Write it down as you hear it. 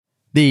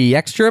The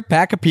Extra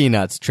Pack of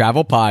Peanuts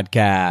Travel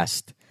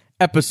Podcast,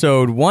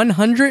 episode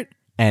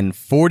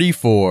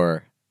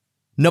 144.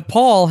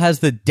 Nepal has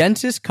the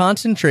densest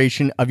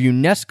concentration of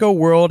UNESCO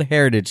World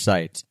Heritage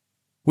Sites,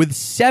 with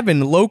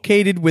 7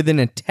 located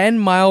within a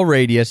 10-mile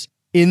radius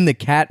in the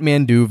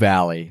Kathmandu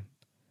Valley.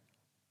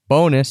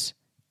 Bonus,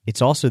 it's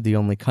also the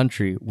only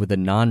country with a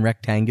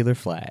non-rectangular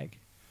flag.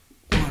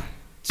 1,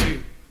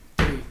 2,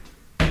 3.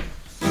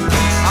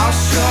 I'll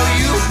show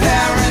you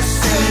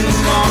Paris in the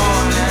morning.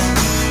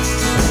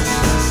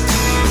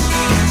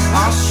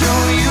 I'll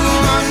show you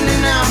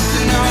London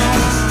afternoon.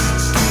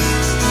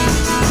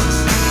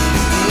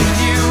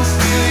 If you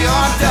feel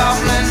your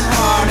Dublin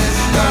heart is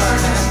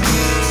burning,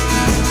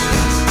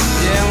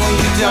 yeah, well,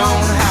 you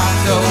don't have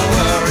to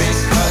worry,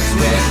 'cause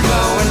we're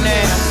going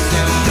there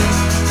soon.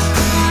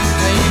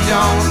 And you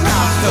don't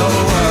have to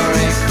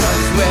worry,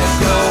 'cause we're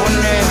going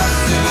there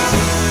soon.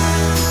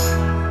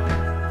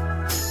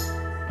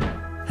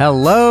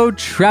 Hello,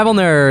 travel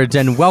nerds,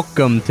 and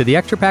welcome to the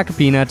Extra Pack of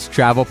Peanuts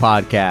Travel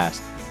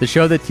Podcast, the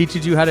show that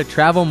teaches you how to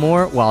travel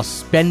more while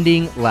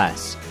spending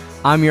less.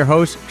 I'm your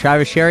host,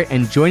 Travis Sherry,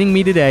 and joining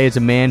me today is a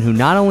man who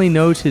not only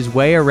knows his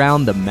way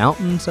around the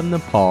mountains of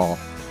Nepal,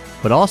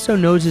 but also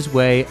knows his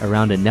way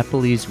around a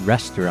Nepalese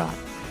restaurant.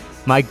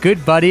 My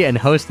good buddy and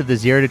host of the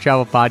Zero to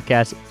Travel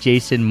podcast,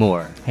 Jason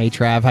Moore. Hey,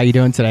 Trav, how you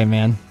doing today,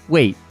 man?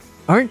 Wait,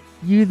 aren't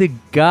you the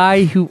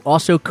guy who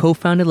also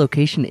co-founded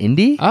Location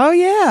Indie? Oh,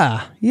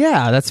 yeah.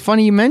 Yeah, that's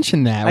funny you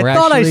mentioned that. I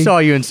thought I saw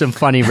you in some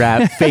funny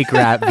fake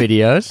rap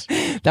videos.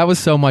 That was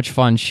so much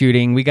fun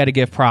shooting. We got to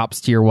give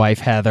props to your wife,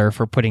 Heather,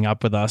 for putting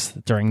up with us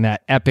during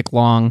that epic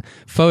long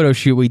photo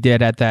shoot we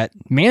did at that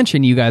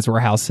mansion you guys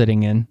were house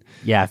sitting in.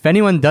 Yeah, if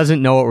anyone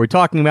doesn't know what we're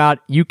talking about,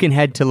 you can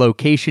head to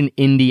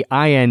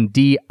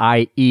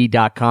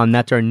locationindie.com.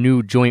 That's our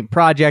new joint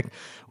project.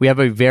 We have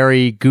a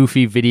very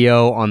goofy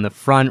video on the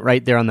front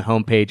right there on the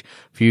homepage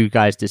for you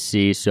guys to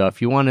see. So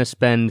if you want to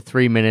spend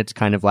 3 minutes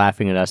kind of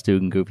laughing at us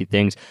doing goofy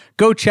things,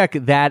 go check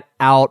that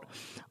out.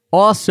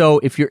 Also,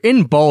 if you're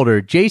in Boulder,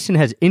 Jason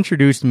has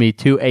introduced me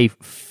to a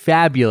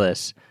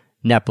fabulous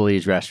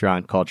Nepalese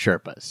restaurant called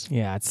Sherpa's.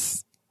 Yeah,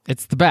 it's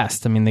the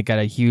best. I mean, they got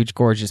a huge,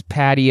 gorgeous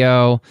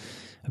patio,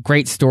 a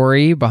great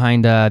story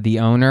behind the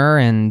owner,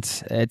 and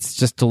it's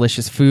just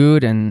delicious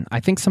food, and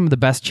I think some of the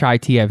best chai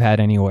tea I've had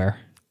anywhere.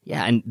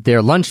 Yeah, and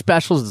their lunch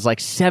specials is like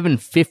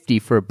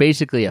 $7.50 for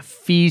basically a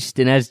feast.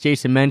 And as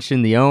Jason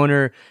mentioned, the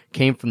owner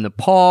came from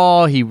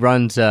Nepal. He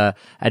runs a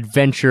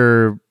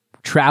adventure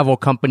travel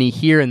company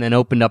here and then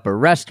opened up a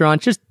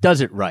restaurant. Just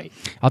does it right.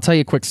 I'll tell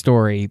you a quick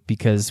story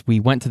because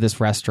we went to this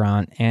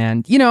restaurant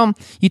and, you know,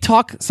 you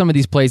talk some of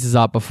these places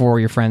up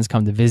before your friends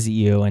come to visit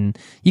you and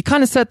you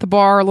kind of set the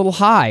bar a little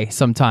high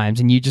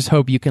sometimes and you just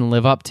hope you can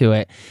live up to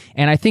it.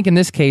 And I think in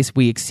this case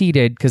we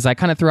exceeded because I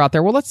kind of threw out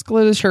there, well, let's go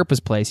to the Sherpa's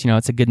place. You know,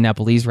 it's a good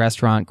Nepalese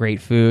restaurant, great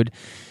food.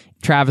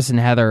 Travis and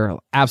Heather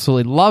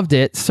absolutely loved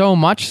it, so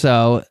much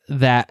so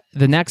that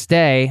the next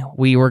day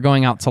we were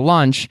going out to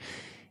lunch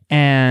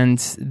and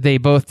they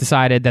both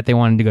decided that they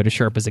wanted to go to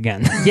Sherpa's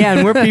again. Yeah,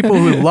 and we're people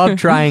who love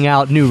trying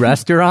out new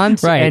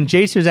restaurants. Right. And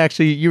Jason was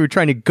actually, you were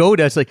trying to goad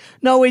us like,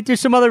 no, wait,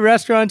 there's some other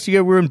restaurants.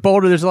 We're in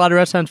Boulder. There's a lot of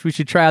restaurants. We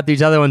should try out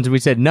these other ones. And we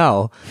said,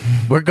 no,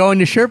 we're going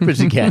to Sherpa's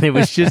again. It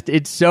was just,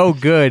 it's so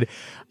good.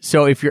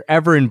 So if you're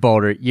ever in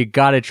Boulder, you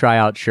got to try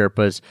out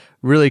Sherpa's.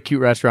 Really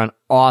cute restaurant.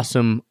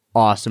 Awesome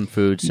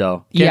food.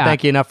 So can't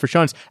thank you enough for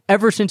showing us.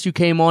 Ever since you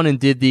came on and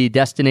did the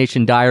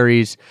Destination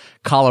Diaries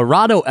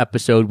Colorado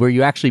episode where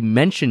you actually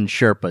mentioned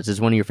Sherpa's as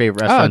one of your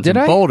favorite restaurants in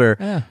Boulder,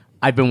 yeah.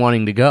 I've been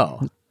wanting to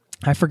go.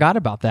 I forgot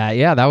about that.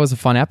 Yeah, that was a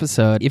fun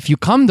episode. If you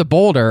come to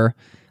Boulder,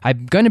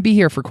 I'm going to be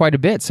here for quite a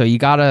bit, so you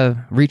got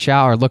to reach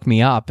out or look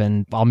me up,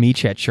 and I'll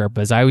meet you at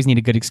Sherpa's. I always need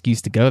a good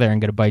excuse to go there and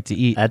get a bite to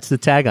eat. That's the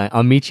tagline.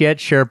 I'll meet you at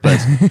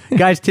Sherpa's.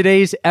 Guys,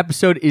 today's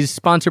episode is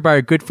sponsored by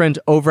our good friends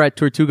over at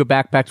Tortuga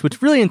Backpacks.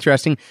 What's really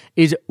interesting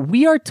is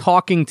we are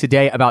talking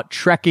today about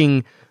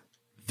trekking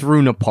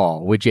through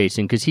Nepal with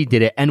Jason, because he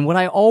did it. And what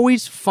I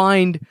always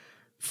find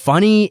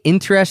funny,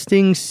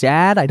 interesting,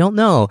 sad, I don't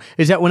know,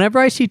 is that whenever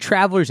I see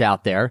travelers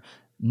out there,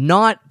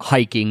 not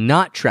hiking,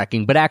 not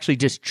trekking, but actually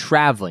just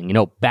traveling, you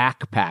know,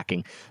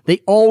 backpacking,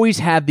 they always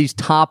have these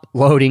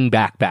top-loading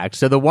backpacks.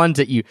 So the ones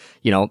that you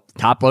know,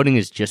 top-loading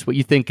is just what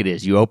you think it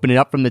is. You open it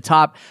up from the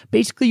top.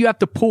 Basically, you have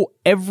to pull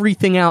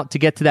everything out to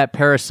get to that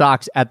pair of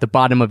socks at the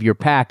bottom of your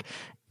pack.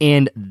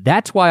 And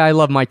that's why I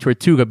love my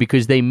Tortuga,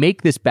 because they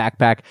make this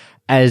backpack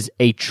as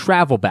a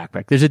travel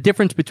backpack. There's a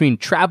difference between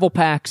travel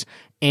packs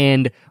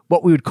and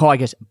what we would call, I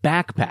guess,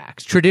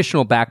 backpacks,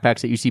 traditional backpacks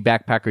that you see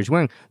backpackers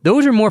wearing.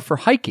 Those are more for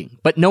hiking,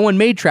 but no one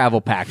made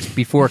travel packs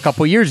before a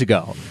couple years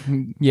ago.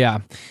 Yeah,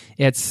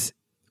 it's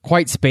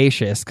quite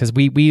spacious because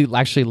we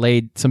actually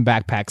laid some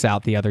backpacks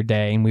out the other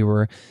day and we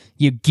were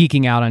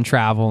geeking out on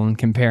travel and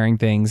comparing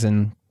things,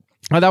 and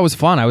that was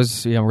fun. I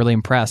was really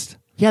impressed.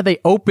 Yeah, they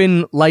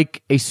open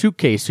like a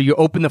suitcase. So you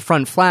open the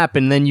front flap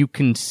and then you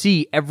can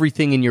see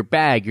everything in your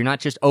bag. You're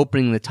not just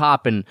opening the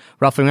top and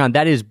ruffling around.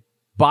 That is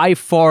by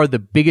far the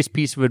biggest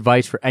piece of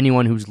advice for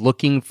anyone who's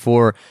looking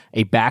for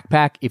a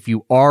backpack. If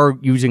you are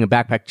using a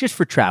backpack just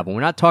for travel,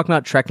 we're not talking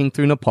about trekking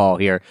through Nepal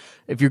here.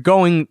 If you're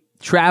going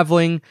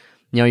traveling,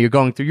 you're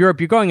going through Europe,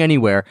 you're going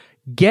anywhere,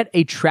 get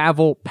a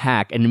travel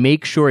pack and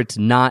make sure it's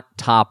not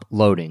top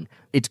loading.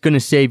 It's going to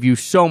save you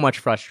so much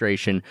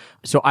frustration.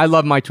 So I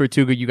love my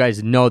Tortuga. You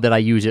guys know that I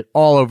use it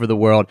all over the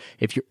world.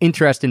 If you're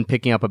interested in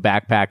picking up a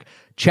backpack,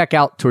 check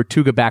out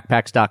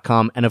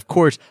tortugabackpacks.com. And of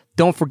course,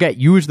 don't forget,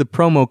 use the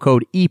promo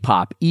code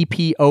EPOP,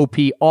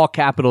 EPOP, all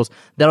capitals.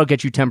 That'll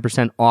get you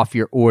 10% off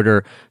your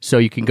order. So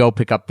you can go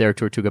pick up their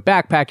Tortuga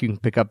backpack. You can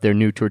pick up their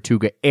new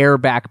Tortuga Air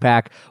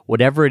backpack,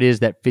 whatever it is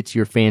that fits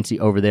your fancy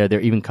over there.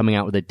 They're even coming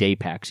out with a day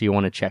pack. So you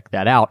want to check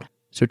that out.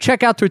 So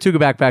check out Tortuga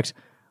backpacks.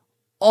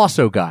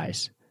 Also,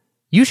 guys,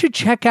 you should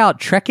check out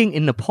trekking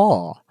in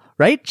Nepal,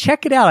 right?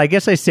 Check it out. I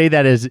guess I say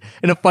that as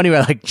in a funny way,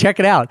 like check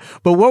it out.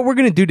 But what we're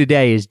going to do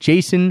today is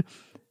Jason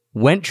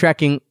went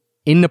trekking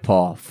in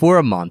Nepal for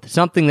a month,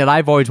 something that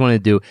I've always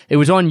wanted to do. It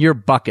was on your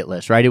bucket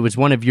list, right? It was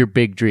one of your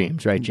big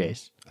dreams, right,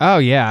 Chase? Oh,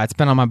 yeah. It's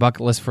been on my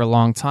bucket list for a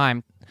long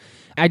time.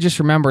 I just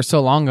remember so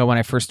long ago when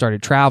I first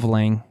started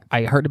traveling,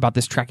 I heard about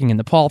this trekking in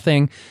Nepal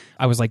thing.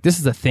 I was like, this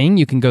is a thing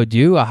you can go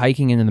do, a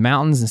hiking into the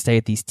mountains and stay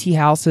at these tea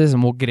houses,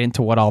 and we'll get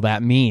into what all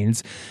that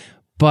means.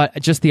 But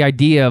just the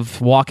idea of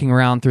walking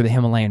around through the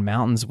Himalayan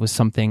mountains was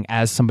something,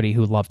 as somebody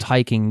who loved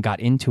hiking and got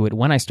into it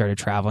when I started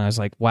traveling, I was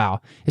like, wow,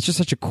 it's just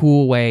such a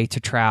cool way to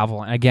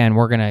travel. And again,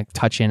 we're going to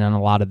touch in on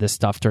a lot of this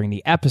stuff during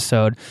the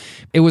episode.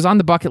 It was on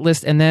the bucket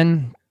list, and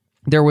then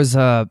there was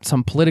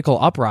some political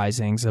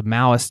uprisings. The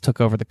Maoists took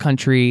over the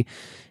country,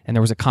 and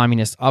there was a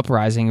communist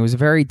uprising. It was a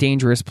very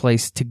dangerous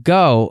place to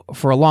go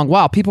for a long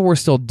while. People were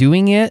still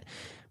doing it,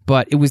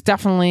 but it was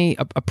definitely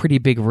a pretty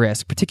big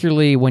risk,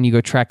 particularly when you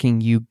go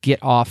trekking, you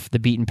get off the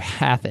beaten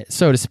path,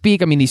 so to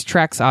speak. I mean, these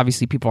treks,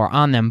 obviously people are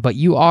on them, but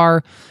you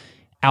are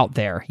out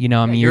there,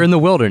 I mean, you're in the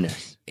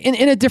wilderness.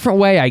 In a different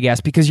way, I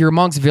guess, because you're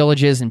amongst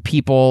villages and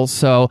people,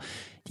 so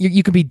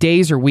you could be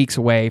days or weeks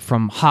away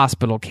from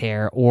hospital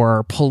care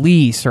or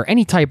police or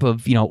any type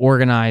of,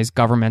 organized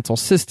governmental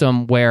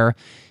system where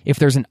if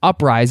there's an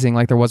uprising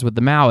like there was with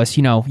the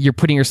Maoists, you're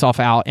putting yourself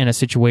out in a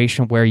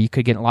situation where you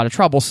could get in a lot of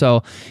trouble.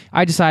 So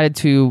I decided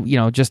to,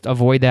 just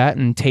avoid that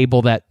and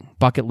table that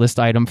bucket list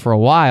item for a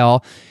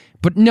while,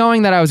 but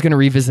knowing that I was going to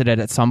revisit it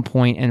at some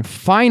point, and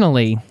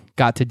finally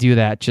got to do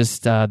that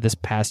just this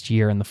past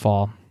year in the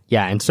fall.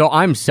 Yeah, and so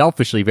I'm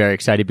selfishly very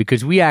excited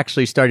because we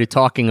actually started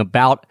talking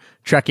about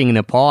trekking in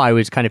Nepal. I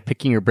was kind of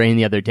picking your brain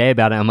the other day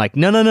about it. I'm like,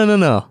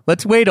 no.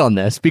 Let's wait on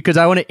this because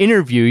I want to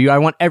interview you. I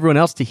want everyone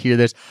else to hear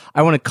this.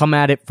 I want to come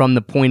at it from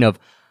the point of,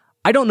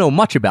 I don't know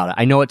much about it.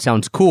 I know it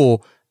sounds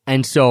cool.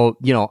 And so,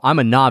 I'm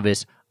a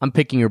novice. I'm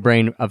picking your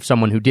brain of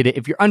someone who did it.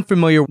 If you're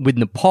unfamiliar with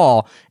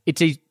Nepal,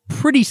 it's a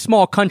pretty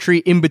small country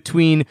in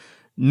between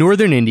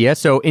northern India.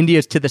 So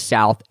India's to the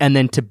south, and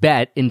then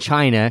Tibet in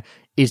China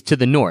is to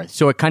the north.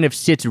 So it kind of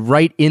sits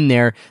right in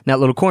there, in that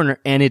little corner,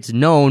 and it's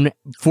known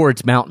for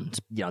its mountains.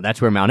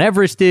 That's where Mount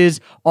Everest is.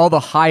 All the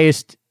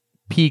highest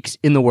peaks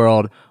in the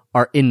world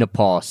are in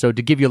Nepal. So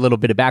to give you a little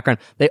bit of background,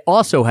 they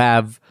also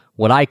have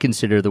what I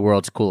consider the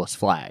world's coolest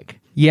flag.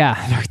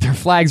 Yeah, their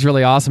flag's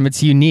really awesome.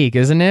 It's unique,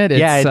 isn't it?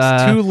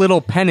 It's two little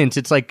pennants.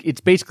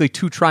 It's basically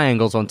two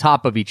triangles on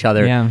top of each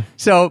other. Yeah.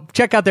 So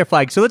check out their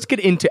flag. So let's get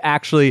into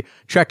actually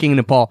trekking in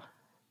Nepal.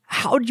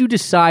 How did you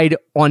decide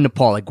on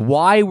Nepal? Like,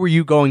 why were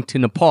you going to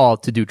Nepal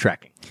to do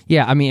trekking?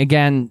 Yeah, I mean,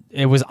 again,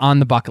 it was on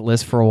the bucket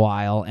list for a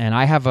while, and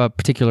I have a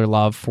particular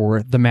love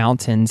for the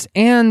mountains,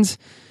 and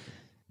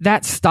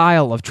that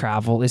style of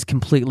travel is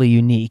completely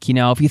unique.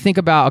 If you think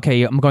about,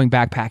 okay, I'm going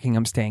backpacking,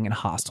 I'm staying in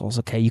hostels,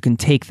 okay, you can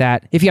take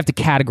that, if you have to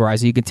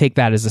categorize it, you can take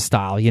that as a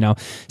style,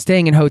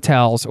 staying in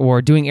hotels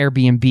or doing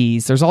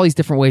Airbnbs. There's all these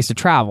different ways to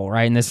travel,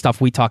 right? And this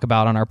stuff we talk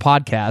about on our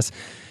podcast.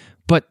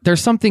 But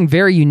there's something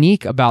very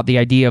unique about the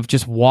idea of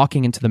just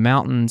walking into the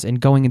mountains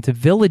and going into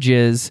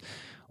villages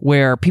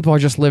where people are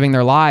just living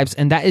their lives,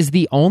 and that is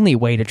the only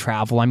way to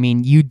travel. I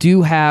mean, you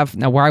do have,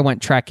 now where I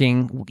went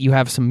trekking, you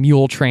have some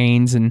mule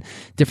trains and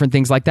different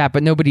things like that,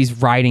 but nobody's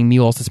riding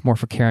mules. It's more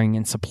for carrying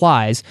in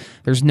supplies.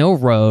 There's no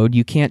road.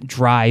 You can't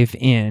drive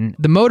in.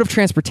 The mode of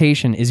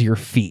transportation is your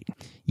feet.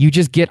 You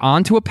just get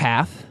onto a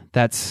path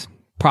that's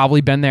probably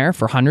been there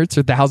for hundreds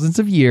or thousands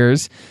of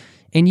years,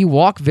 and you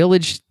walk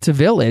village to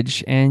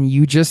village, and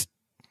you just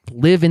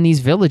live in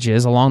these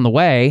villages along the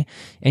way,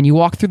 and you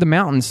walk through the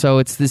mountains. So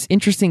it's this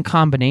interesting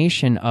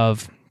combination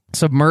of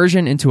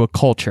submersion into a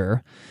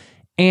culture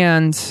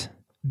and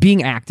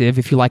being active.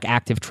 If you like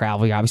active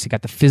travel, you obviously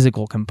got the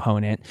physical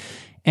component,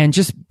 and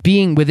just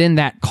being within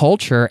that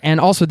culture, and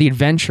also the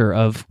adventure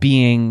of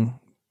being,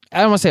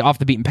 I don't want to say off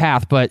the beaten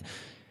path, but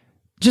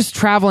just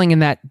traveling in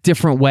that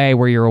different way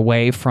where you're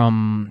away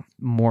from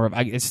more of,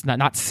 it's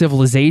not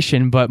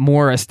civilization, but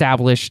more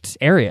established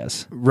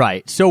areas.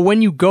 Right. So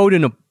when you go to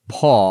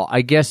Nepal,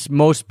 I guess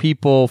most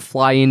people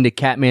fly into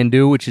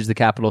Kathmandu, which is the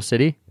capital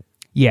city.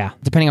 Yeah.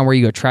 Depending on where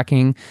you go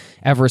trekking,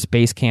 Everest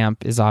Base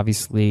Camp is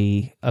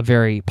obviously a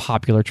very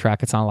popular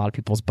trek. It's on a lot of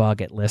people's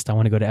bucket list. I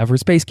want to go to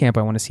Everest Base Camp.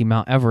 I want to see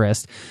Mount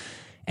Everest.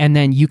 and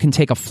then you can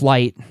take a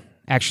flight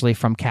actually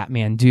from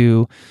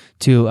Kathmandu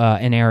to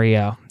an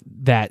area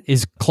that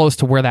is close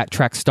to where that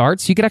trek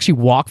starts. You could actually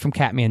walk from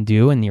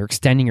Kathmandu and you're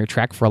extending your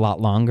trek for a lot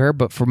longer.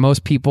 But for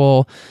most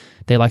people,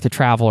 they like to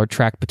travel or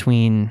trek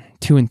between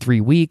 2 and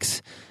 3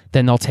 weeks.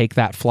 Then they'll take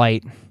that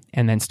flight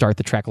and then start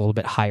the trek a little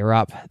bit higher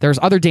up. There's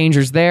other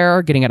dangers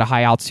there, getting at a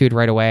high altitude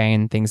right away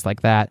and things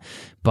like that.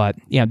 But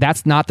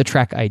that's not the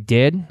trek I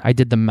did. I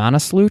did the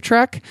Manaslu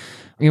trek.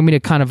 You want me to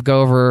kind of go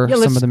over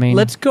some of the main...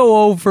 Let's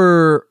go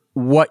over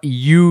what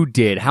you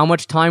did. How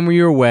much time were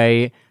you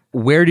away?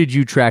 Where did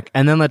you trek?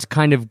 And then let's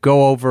kind of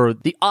go over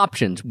the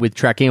options with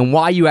trekking and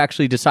why you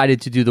actually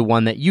decided to do the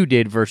one that you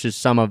did versus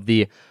some of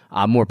the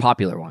more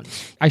popular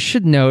ones. I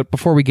should note,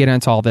 before we get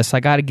into all this, I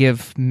got to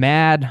give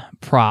mad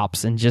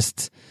props and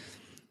just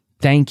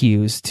thank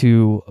yous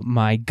to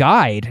my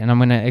guide. And I'm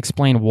going to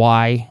explain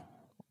why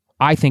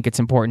I think it's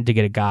important to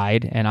get a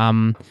guide. And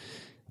I'm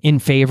in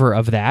favor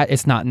of that.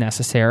 It's not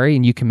necessary,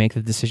 and you can make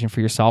the decision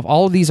for yourself.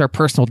 All of these are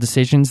personal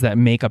decisions that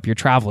make up your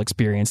travel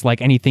experience,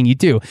 like anything you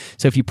do.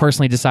 So if you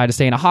personally decide to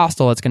stay in a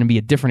hostel, it's going to be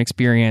a different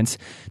experience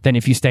than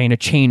if you stay in a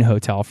chain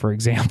hotel, for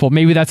example.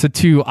 Maybe that's the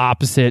two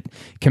opposite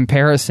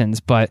comparisons,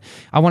 but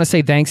I want to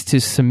say thanks to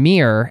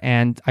Samir,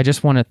 and I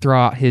just want to throw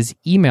out his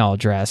email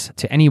address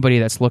to anybody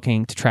that's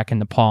looking to trek in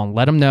Nepal and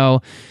let him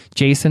know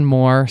Jason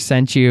Moore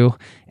sent you,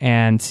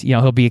 and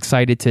he'll be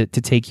excited to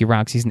take you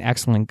around because he's an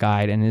excellent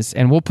guide,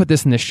 and we'll put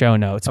this in the show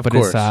notes. Of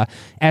course. It's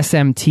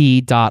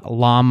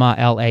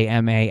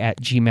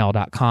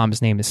smt.lama@gmail.com.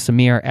 His name is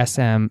Samir,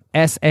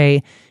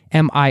 Samir,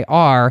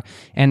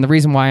 and the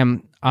reason why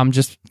I'm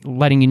just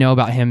letting you know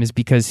about him is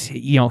because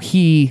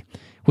he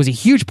was a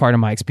huge part of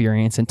my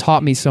experience and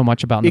taught me so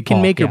much about Nepal. It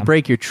can make or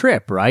break your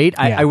trip, right?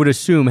 Yeah. I would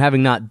assume,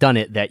 having not done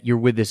it, that you're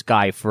with this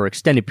guy for an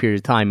extended period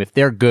of time. If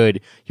they're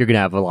good, you're going to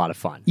have a lot of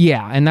fun.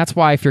 Yeah, and that's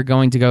why if you're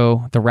going to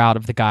go the route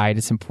of the guide,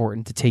 it's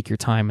important to take your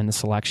time in the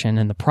selection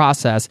and the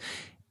process,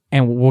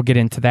 and we'll get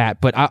into that.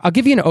 But I'll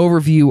give you an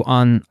overview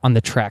on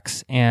the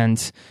treks.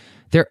 And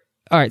all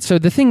right, so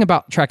the thing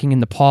about trekking in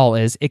Nepal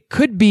is it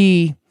could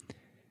be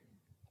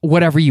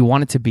whatever you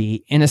want it to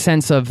be, in a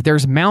sense of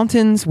there's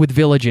mountains with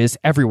villages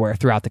everywhere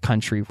throughout the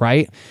country,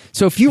 right?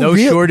 So if you no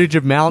shortage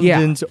of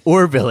mountains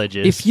or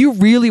villages. If you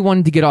really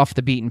wanted to get off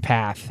the beaten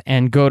path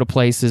and go to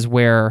places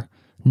where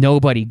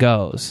nobody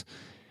goes,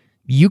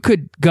 you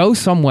could go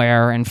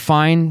somewhere and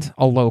find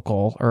a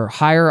local or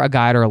hire a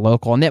guide or a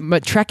local,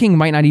 but trekking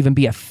might not even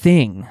be a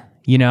thing,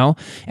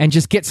 and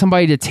just get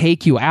somebody to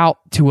take you out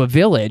to a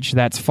village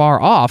that's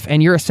far off,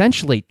 and you're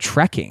essentially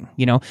trekking.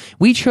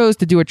 We chose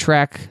to do a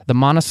trek, the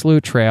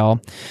Manaslu Trail,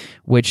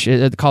 which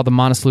is called the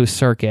Manaslu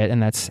Circuit,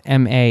 and that's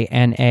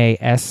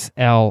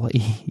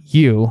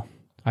MANASLU,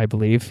 I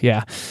believe.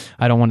 Yeah,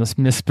 I don't want to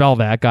misspell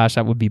that. Gosh,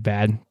 that would be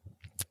bad.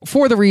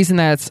 For the reason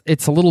that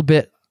it's a little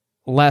bit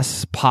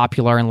less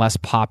popular and less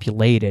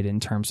populated in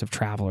terms of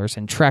travelers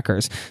and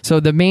trekkers. So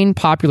the main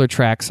popular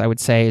treks, I would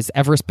say, is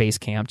Everest Base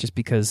Camp, just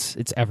because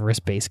it's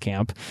Everest Base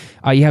Camp.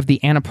 You have the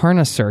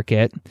Annapurna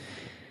Circuit,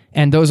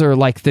 and those are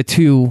like the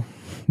two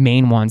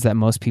main ones that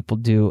most people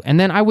do.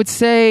 And then I would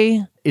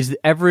say... Is the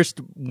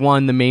Everest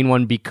one the main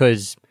one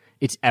because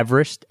it's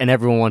Everest and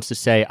everyone wants to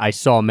say, I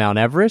saw Mount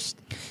Everest?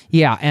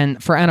 Yeah,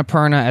 and for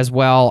Annapurna as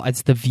well,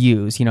 it's the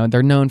views.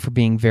 They're known for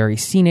being very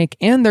scenic,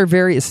 and they're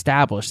very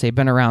established. They've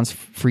been around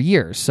for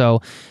years.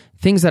 So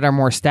things that are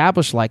more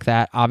established like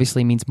that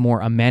obviously means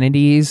more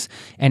amenities,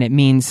 and it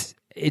means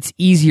it's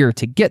easier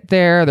to get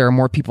there. There are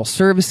more people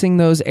servicing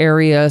those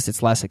areas.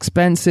 It's less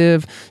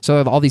expensive. So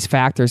there are all these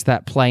factors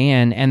that play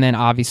in, and then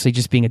obviously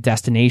just being a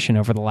destination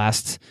over the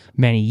last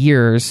many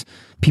years,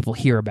 people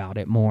hear about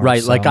it more.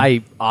 Right. So.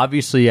 Like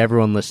obviously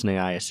everyone listening,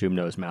 I assume,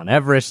 knows Mount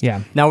Everest.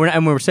 Yeah. Now,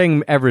 when we're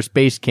saying Everest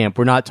Base Camp,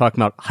 we're not talking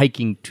about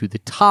hiking to the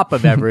top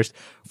of Everest.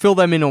 Fill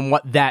them in on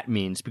what that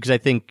means, because I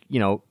think,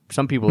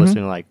 some people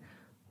listening are like,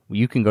 well,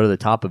 you can go to the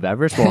top of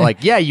Everest? Well,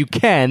 yeah, you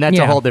can. That's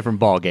a whole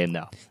different ballgame,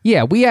 though.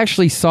 Yeah, we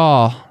actually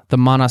saw the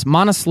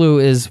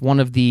Manaslu is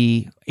one of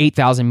the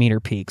 8,000 meter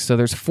peaks. So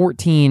there's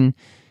 14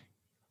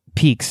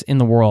 peaks in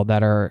the world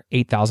that are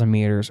 8,000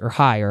 meters or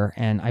higher,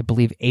 and I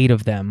believe 8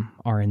 of them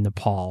are in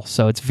Nepal.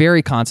 So it's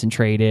very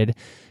concentrated,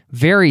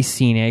 very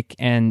scenic,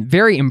 and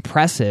very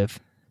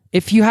impressive.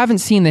 If you haven't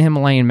seen the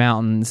Himalayan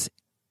mountains,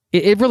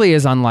 it really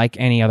is unlike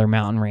any other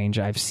mountain range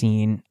I've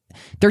seen.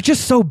 They're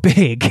just so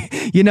big,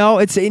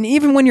 and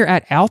even when you're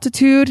at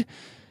altitude,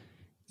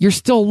 you're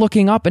still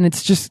looking up, and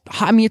it's just,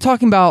 you're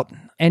talking about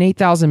an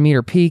 8,000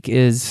 meter peak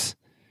is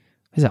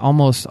it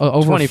almost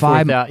over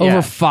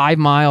 5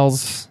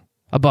 miles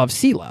above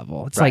sea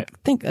level. It's right.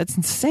 That's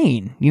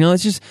insane.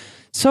 It's just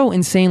so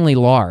insanely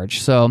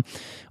large. So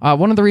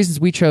one of the reasons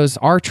we chose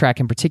our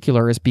trek in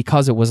particular is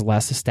because it was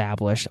less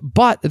established,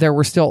 but there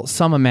were still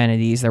some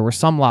amenities. There were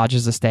some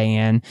lodges to stay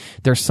in.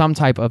 There's some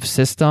type of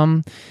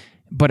system,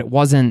 but it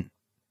wasn't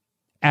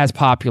as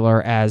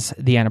popular as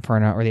the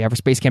Annapurna or the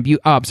Everest Base Camp. Your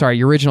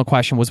original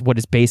question was, what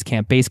is base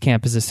camp? Base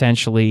camp is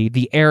essentially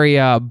the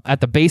area at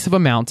the base of a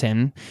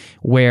mountain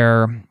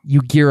where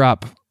you gear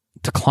up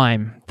to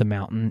climb the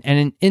mountain.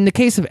 And in the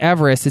case of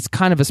Everest, it's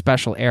kind of a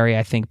special area,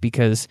 I think,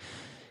 because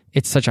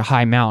it's such a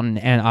high mountain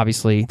and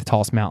obviously the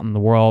tallest mountain in the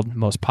world,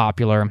 most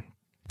popular.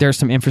 There's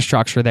some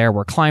infrastructure there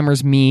where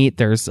climbers meet.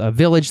 There's a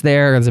village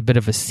there. There's a bit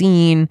of a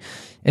scene.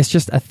 It's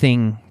just a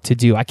thing to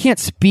do. I can't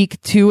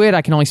speak to it.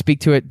 I can only speak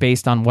to it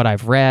based on what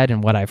I've read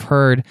and what I've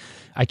heard.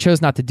 I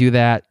chose not to do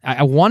that.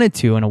 I wanted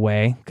to, in a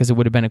way, because it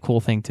would have been a cool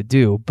thing to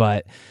do,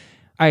 but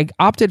I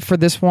opted for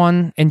this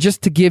one. And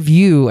just to give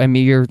you, I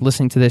mean, you're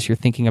listening to this, you're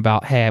thinking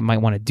about, hey, I might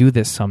want to do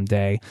this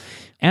someday.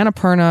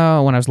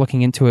 Annapurna, when I was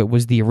looking into it,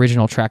 was the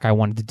original trek I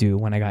wanted to do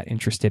when I got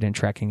interested in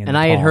trekking in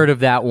Nepal. I had heard of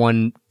that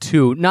one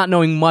too. Not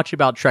knowing much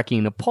about trekking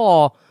in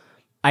Nepal,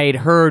 I had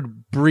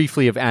heard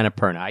briefly of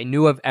Annapurna. I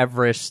knew of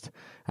Everest.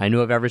 I knew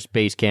of Everest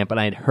Base Camp, and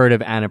I had heard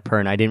of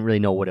Annapurna. I didn't really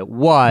know what it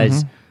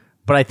was,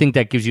 but I think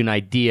that gives you an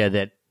idea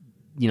that,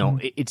 you know,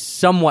 it's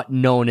somewhat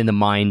known in the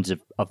minds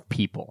of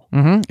people.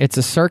 It's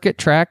a circuit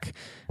trek,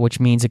 which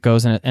means it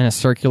goes in a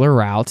circular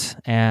route.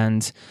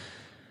 And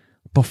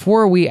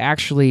before we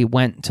actually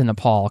went to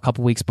Nepal, a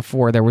couple weeks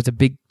before, there was a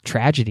big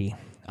tragedy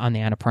on the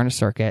Annapurna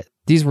circuit.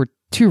 These were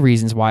two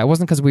reasons why. It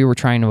wasn't because we were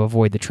trying to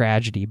avoid the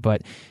tragedy,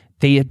 but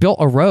they had built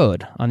a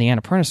road on the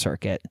Annapurna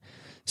circuit.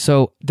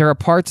 So there are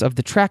parts of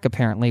the trek,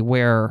 apparently,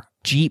 where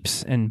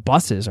jeeps and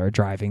buses are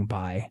driving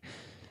by.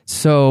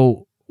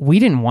 So we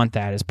didn't want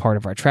that as part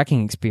of our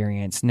trekking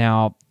experience.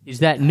 Now, is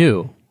that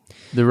new,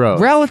 the road?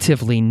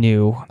 Relatively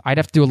new. I'd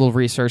have to do a little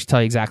research,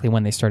 tell you exactly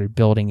when they started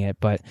building it,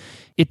 but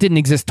it didn't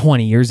exist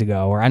 20 years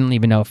ago, or I don't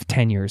even know if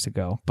 10 years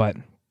ago. But,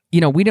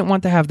 you know, we didn't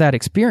want to have that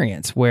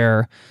experience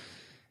where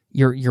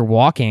you're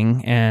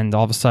walking and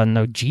all of a sudden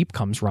a Jeep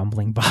comes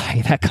rumbling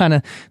by. That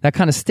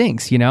kind of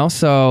stinks, you know?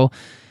 So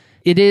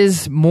it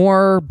is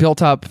more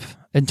built up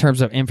in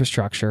terms of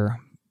infrastructure,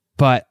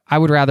 but I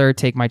would rather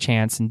take my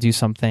chance and do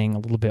something a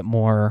little bit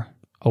more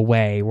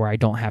away where I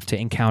don't have to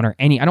encounter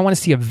I don't want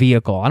to see a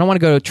vehicle. I don't want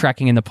to go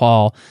trekking in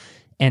Nepal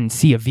and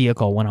see a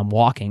vehicle when I'm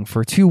walking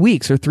for 2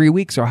 weeks or 3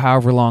 weeks or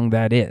however long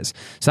that is.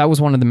 So that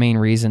was one of the main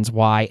reasons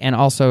why. And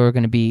also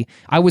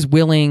I was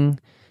willing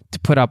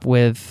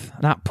to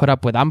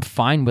I'm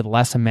fine with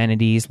less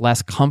amenities,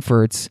 less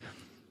comforts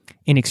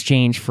in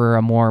exchange for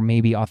a more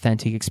maybe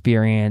authentic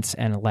experience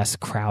and a less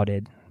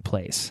crowded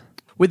place.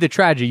 With the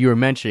tragedy you were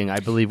mentioning, I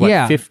believe,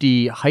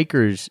 50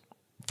 hikers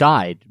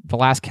died. The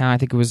last count, I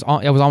think it was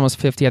almost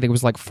 50. I think it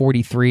was like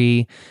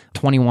 43,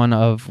 21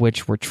 of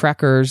which were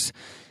trekkers.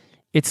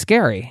 It's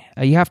scary.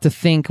 You have to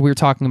think, we were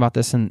talking about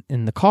this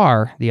in the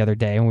car the other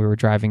day when we were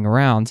driving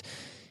around.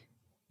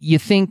 You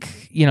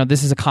think, you know,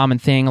 this is a common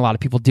thing. A lot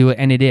of people do it,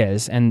 and it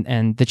is.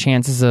 And the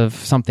chances of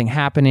something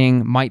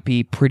happening might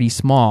be pretty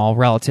small,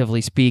 relatively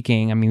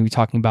speaking. I mean, we're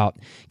talking about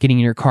getting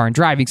in your car and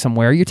driving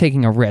somewhere. You're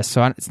taking a risk.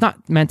 So it's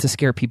not meant to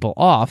scare people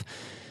off.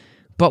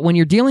 But when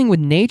you're dealing with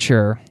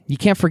nature, you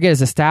can't forget,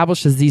 as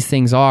established as these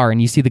things are, and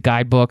you see the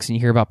guidebooks and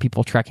you hear about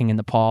people trekking in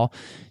Nepal,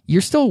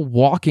 you're still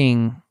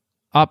walking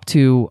up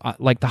to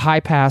like the high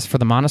pass for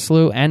the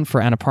Manaslu and for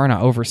Annapurna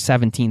over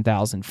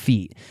 17,000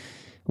 feet.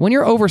 When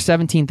you're over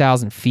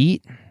 17,000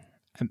 feet,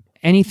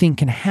 anything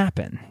can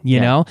happen,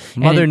 you know?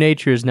 Mother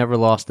Nature has never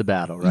lost a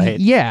battle, right?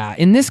 Yeah.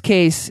 In this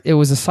case, it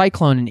was a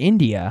cyclone in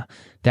India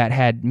that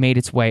had made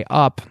its way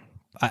up.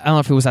 I don't know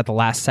if it was at the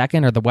last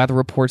second or the weather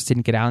reports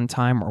didn't get out in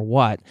time or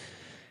what,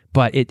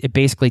 but it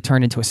basically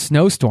turned into a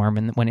snowstorm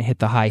and when it hit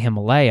the high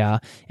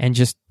Himalaya and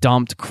just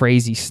dumped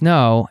crazy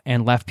snow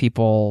and left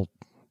people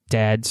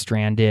dead,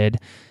 stranded,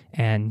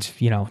 and,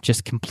 you know,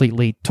 just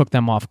completely took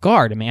them off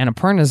guard. I mean,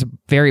 Annapurna is a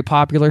very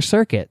popular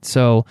circuit.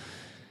 So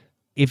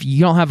if you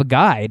don't have a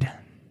guide,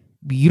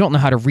 you don't know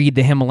how to read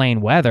the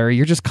Himalayan weather.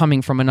 You're just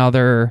coming from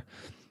another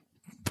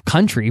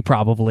country,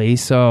 probably.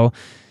 So,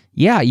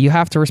 yeah, you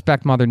have to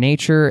respect Mother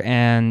Nature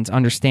and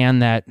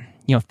understand that,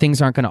 you know, things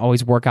aren't going to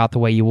always work out the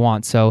way you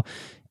want. So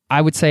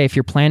I would say if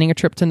you're planning a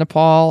trip to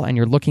Nepal and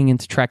you're looking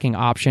into trekking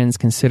options,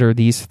 consider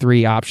these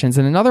 3 options.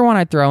 And another one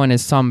I'd throw in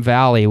is Some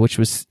Valley, which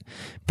was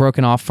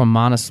broken off from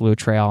Manaslu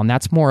Trail. And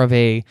that's more of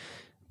a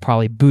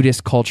probably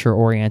Buddhist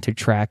culture-oriented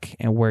trek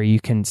and where you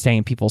can stay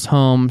in people's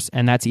homes.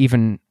 And that's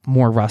even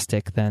more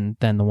rustic than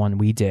the one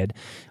we did.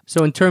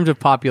 So in terms of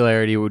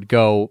popularity, it would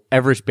go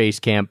Everest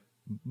Base Camp,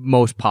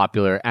 most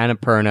popular,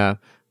 Annapurna,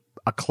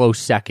 a close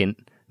second,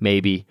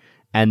 maybe,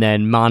 and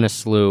then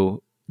Manaslu,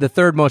 the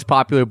third most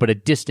popular, but a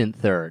distant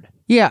third.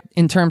 Yeah,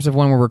 in terms of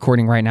when we're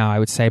recording right now, I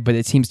would say, but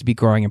it seems to be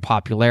growing in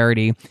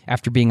popularity.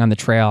 After being on the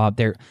trail out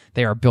there,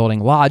 they are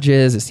building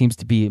lodges. It seems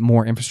to be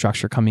more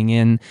infrastructure coming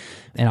in,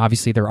 and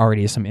obviously there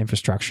already is some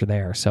infrastructure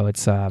there. So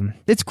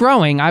it's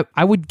growing.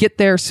 I would get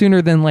there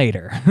sooner than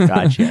later.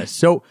 Gotcha.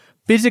 So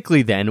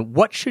physically then,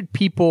 what should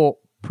people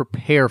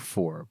prepare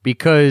for?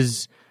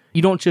 Because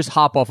you don't just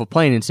hop off a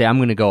plane and say, I'm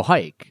going to go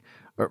hike.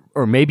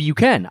 Or maybe you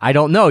can. I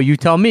don't know. You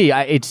tell me.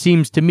 It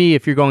seems to me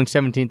if you're going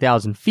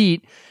 17,000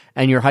 feet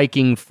and you're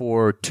hiking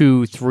for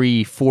 2,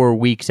 3, 4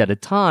 weeks at a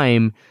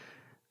time,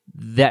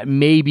 that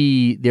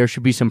maybe there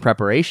should be some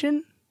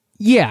preparation?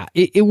 Yeah,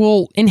 it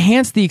will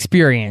enhance the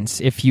experience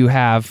if you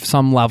have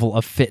some level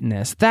of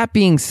fitness. That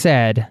being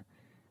said,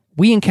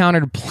 we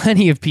encountered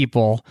plenty of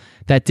people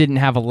that didn't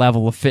have a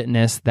level of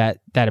fitness that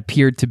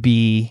appeared to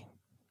be,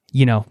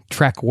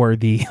 trek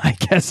worthy, I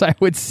guess I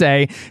would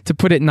say, to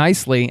put it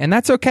nicely. And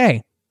that's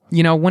okay.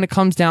 When it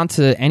comes down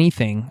to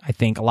anything, I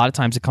think a lot of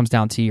times it comes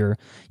down to your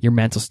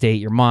mental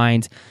state, your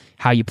mind,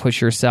 how you push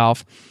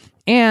yourself.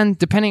 And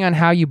depending on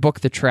how you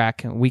book the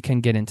trek, we can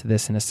get into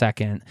this in a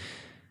second,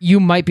 you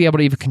might be able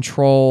to even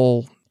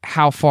control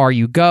how far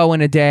you go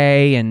in a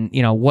day and,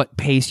 what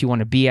pace you want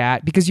to be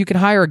at, because you can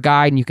hire a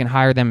guide and you can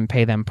hire them and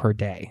pay them per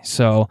day.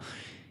 So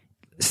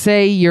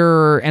say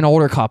you're an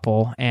older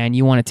couple and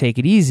you want to take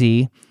it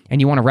easy and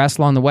you want to rest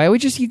along the way,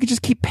 you could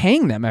just keep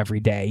paying them every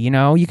day.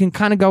 You can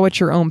kind of go at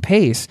your own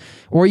pace,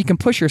 or you can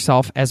push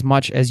yourself as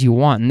much as you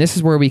want. And this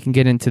is where we can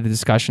get into the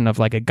discussion of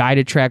like a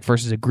guided trek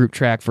versus a group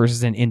trek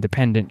versus an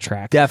independent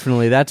trek.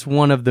 Definitely. That's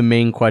one of the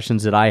main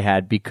questions that I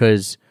had,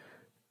 because,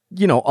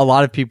 a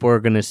lot of people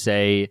are going to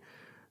say,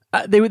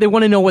 they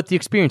want to know what the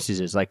experience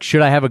is. Like,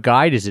 should I have a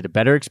guide? Is it a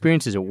better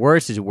experience? Is it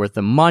worse? Is it worth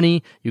the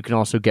money? You can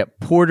also get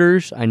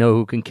porters, I know,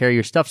 who can carry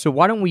your stuff. So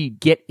why don't we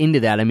get into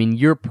that? I mean,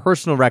 your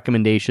personal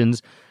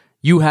recommendations,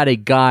 you had a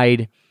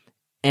guide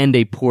and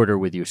a porter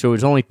with you. So it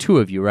was only two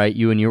of you, right?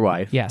 You and your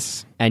wife.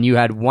 Yes. And you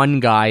had one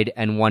guide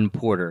and one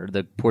porter.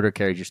 The porter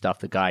carries your stuff.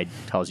 The guide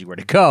tells you where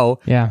to go.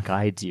 Yeah.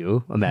 Guides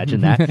you.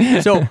 Imagine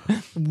that. So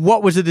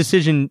what was the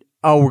decision?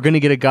 Oh, we're going to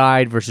get a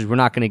guide versus we're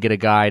not going to get a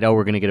guide. Oh,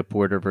 we're going to get a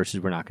porter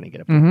versus we're not going to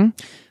get a porter.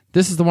 Mm-hmm.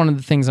 This is one of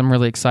the things I'm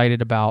really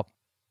excited about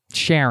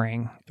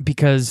sharing,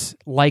 because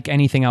like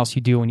anything else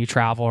you do when you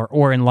travel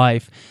or in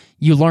life,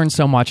 you learn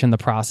so much in the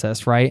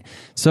process, right?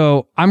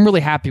 So I'm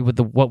really happy with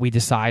what we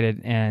decided.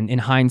 And in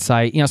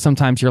hindsight,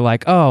 sometimes you're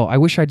like, oh, I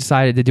wish I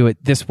decided to do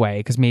it this way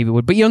because maybe it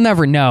would, but you'll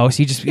never know.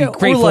 So you just be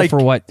grateful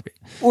for what.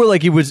 Or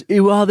like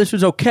this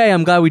was okay.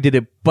 I'm glad we did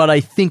it, but I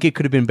think it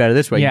could have been better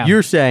this way. Yeah.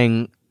 You're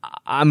saying,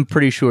 I'm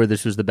pretty sure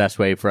this was the best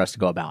way for us to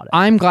go about it.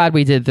 I'm glad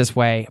we did it this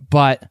way,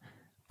 but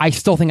I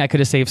still think I could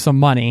have saved some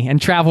money,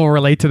 and travel will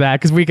relate to that,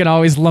 because we can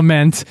always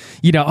lament,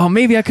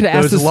 maybe I could have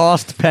asked those this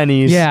lost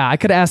pennies. Yeah, I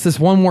could have asked this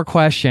one more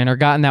question or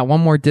gotten that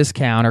one more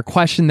discount or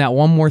questioned that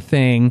one more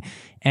thing.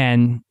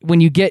 And when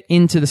you get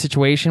into the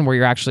situation where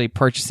you're actually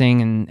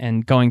purchasing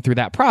and going through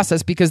that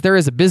process, because there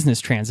is a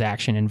business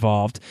transaction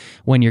involved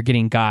when you're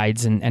getting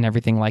guides and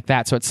everything like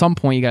that. So at some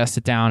point you got to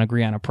sit down,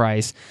 agree on a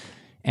price,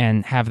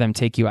 and have them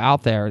take you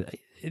out there.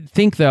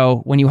 Think, though,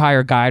 when you hire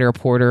a guide or a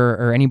porter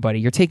or anybody,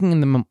 you're taking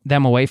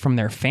them away from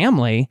their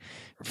family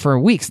for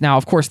weeks. Now,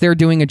 of course, they're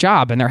doing a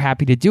job and they're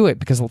happy to do it,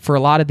 because for a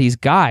lot of these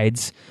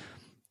guides,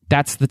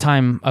 that's the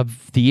time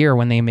of the year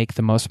when they make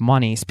the most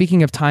money.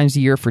 Speaking of times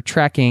of year for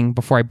trekking,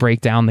 before I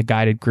break down the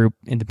guided group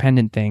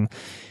independent thing,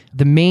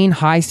 the main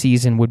high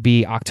season would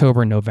be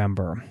October,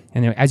 November.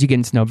 And as you get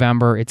into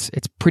November, it's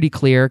pretty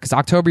clear, because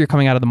October, you're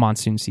coming out of the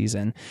monsoon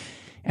season.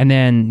 And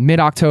then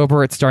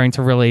mid-October, it's starting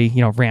to really,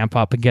 ramp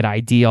up and get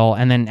ideal.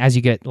 And then as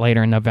you get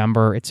later in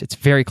November, it's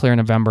very clear in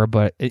November.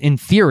 But in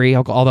theory,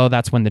 although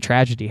that's when the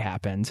tragedy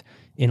happened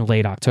in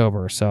late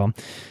October, so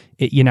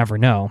you never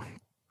know.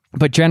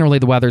 But generally,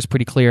 the weather's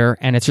pretty clear,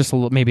 and it's just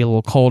maybe a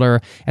little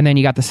colder. And then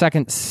you got the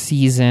second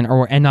season,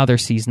 or another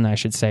season, I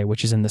should say,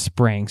 which is in the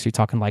spring. So you're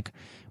talking like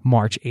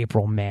March,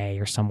 April, May,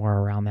 or somewhere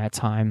around that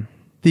time.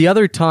 The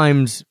other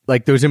times,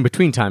 like those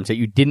in-between times that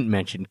you didn't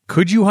mention,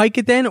 could you hike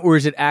it then? Or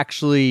is it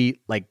actually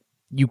like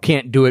you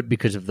can't do it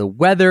because of the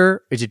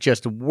weather? Is it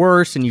just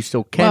worse and you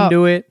still can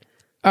do it?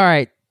 All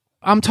right.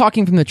 I'm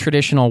talking from the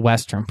traditional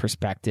Western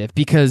perspective,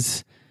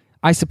 because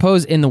I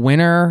suppose in the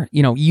winter,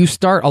 you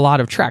start a lot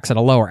of treks at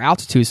a lower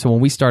altitude. So when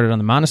we started on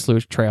the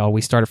Manaslu Trail,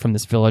 we started from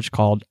this village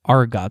called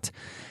Argut.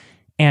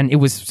 And it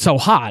was so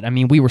hot. I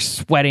mean, we were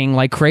sweating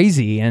like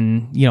crazy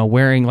and,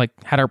 wearing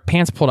had our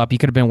pants pulled up. You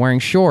could have been wearing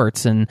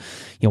shorts and,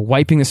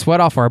 wiping the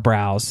sweat off our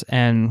brows.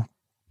 And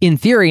in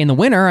theory, in the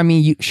winter, I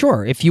mean,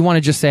 sure, if you want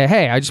to just say,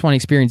 hey, I just want to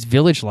experience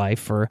village life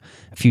for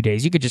a few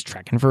days, you could just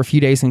trek in for a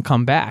few days and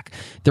come back.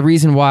 The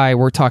reason why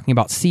we're talking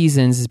about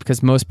seasons is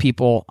because most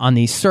people on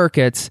these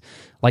circuits,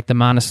 like the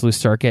Manaslu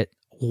circuit,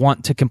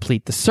 want to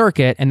complete the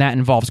circuit, and that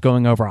involves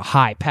going over a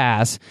high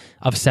pass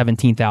of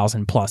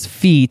 17,000 plus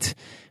feet,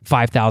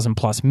 5,000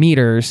 plus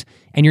meters,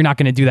 and you're not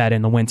going to do that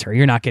in the winter.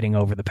 You're not getting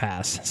over the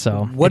pass.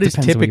 So what is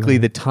typically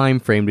the time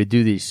frame to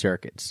do these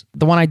circuits?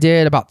 The one I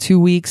did, about 2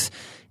 weeks,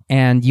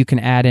 and you can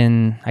add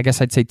in, I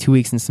guess I'd say 2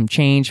 weeks and some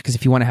change, because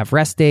if you want to have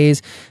rest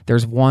days,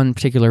 there's one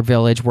particular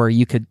village where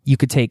you could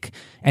take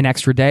an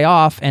extra day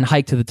off and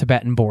hike to the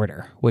Tibetan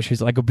border, which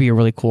is would be a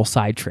really cool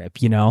side trip,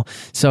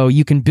 So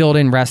you can build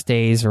in rest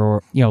days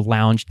or,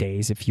 lounge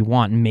days if you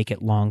want and make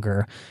it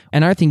longer.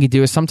 Another thing you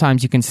do is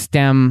sometimes you can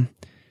stem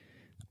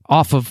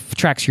off of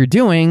treks you're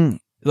doing.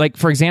 Like,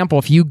 for example,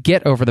 if you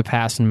get over the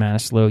pass in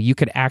Manaslu, you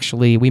could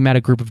we met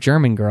a group of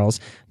German girls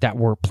that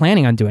were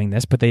planning on doing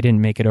this, but they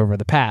didn't make it over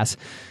the pass,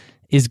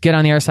 is get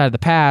on the other side of the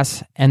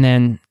pass and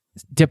then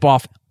dip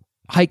off,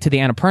 hike to the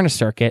Annapurna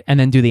circuit, and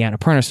then do the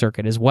Annapurna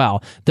circuit as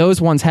well.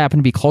 Those ones happen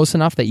to be close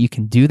enough that you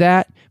can do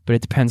that, but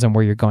it depends on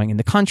where you're going in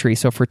the country.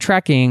 So for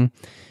trekking,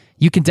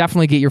 you can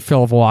definitely get your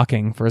fill of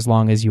walking for as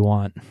long as you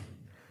want.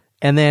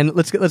 And then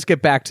let's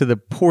get back to the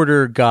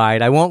porter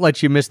guide. I won't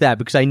let you miss that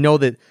because I know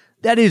that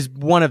is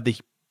one of the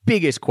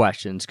biggest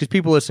questions because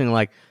people listening are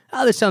like,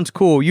 oh, this sounds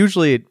cool.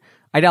 Usually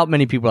I doubt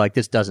many people are like,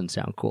 this doesn't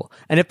sound cool.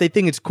 And if they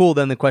think it's cool,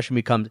 then the question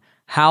becomes,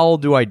 how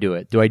do I do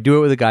it? Do I do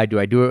it with a guide? Do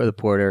I do it with a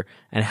porter?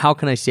 And how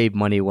can I save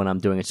money when I'm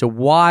doing it? So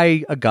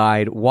why a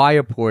guide? Why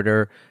a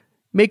porter?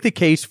 Make the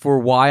case for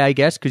why, I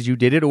guess, because you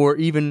did it, or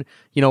even,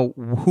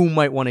 who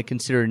might want to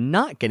consider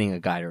not getting a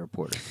guide or a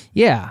porter.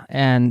 Yeah,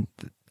 and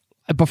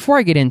before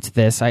I get into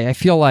this, I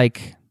feel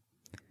like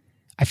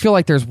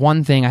there's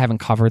one thing I haven't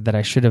covered that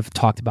I should have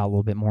talked about a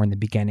little bit more in the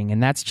beginning,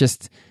 and that's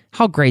just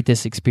how great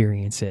this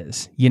experience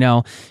is.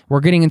 We're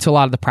getting into a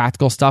lot of the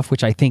practical stuff,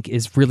 which I think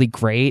is really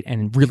great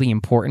and really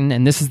important.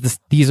 And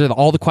these are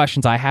all the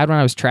questions I had when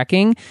I was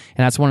trekking, and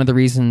that's one of the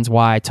reasons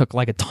why I took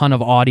like a ton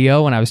of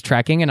audio when I was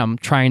trekking, and I'm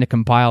trying to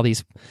compile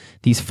these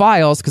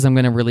files because I'm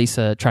going to release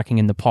a Trekking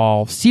in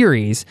Nepal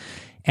series,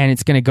 and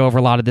it's going to go over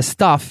a lot of this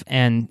stuff,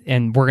 and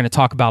we're going to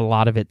talk about a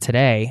lot of it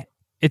today.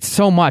 It's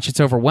so much,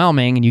 it's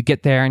overwhelming, and you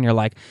get there and you're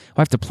like,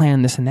 I have to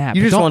plan this and that.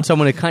 You just want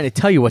someone to kind of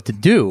tell you what to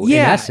do, in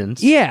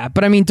essence. Yeah,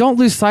 but I mean, don't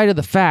lose sight of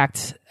the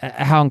fact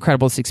how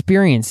incredible this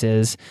experience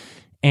is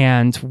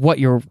and what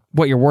you're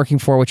working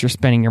for, what you're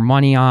spending your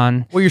money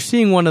on. Well, you're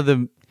seeing one of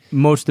the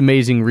most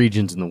amazing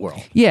regions in the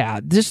world. Yeah,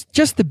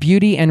 just the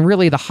beauty, and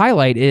really the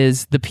highlight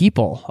is the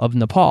people of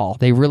Nepal.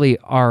 They really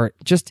are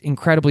just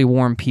incredibly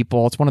warm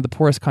people. It's one of the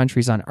poorest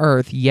countries on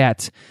earth,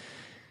 yet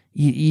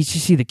you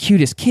just see the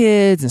cutest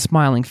kids and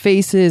smiling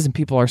faces, and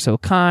people are so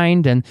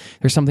kind. And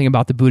there's something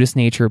about the Buddhist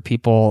nature of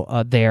people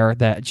there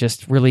that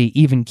just really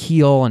even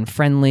keel and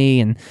friendly,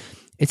 and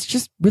it's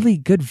just really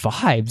good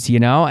vibes,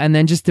 And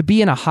then just to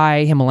be in a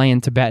high Himalayan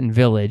Tibetan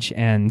village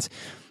and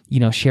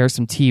share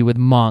some tea with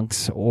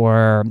monks,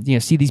 or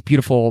see these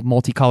beautiful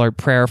multicolored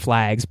prayer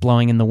flags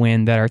blowing in the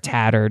wind that are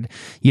tattered,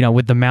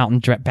 with the mountain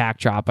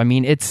backdrop. I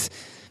mean,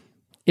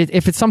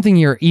 if it's something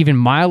you're even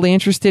mildly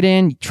interested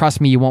in,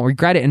 trust me, you won't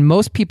regret it. And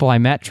most people I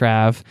met,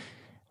 Trav,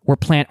 were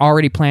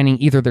already planning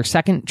either their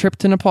second trip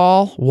to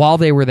Nepal while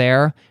they were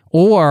there,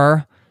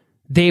 or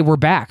they were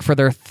back for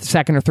their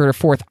second or third or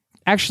fourth.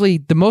 Actually,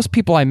 the most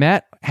people I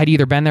met had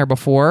either been there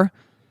before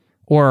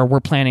or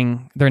were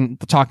planning, they're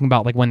talking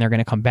about like when they're going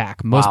to come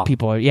back. Most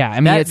people are, yeah.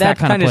 I mean, it's that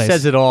kind of place.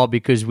 Says it all,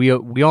 because we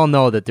all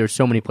know that there's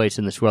so many places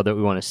in this world that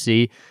we want to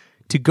see.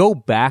 To go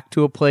back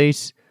to a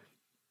place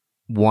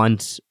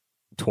once,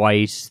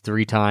 twice,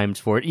 3 times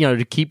for it,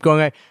 to keep going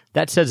back,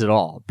 that says it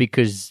all,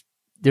 because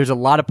there's a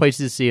lot of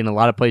places to see and a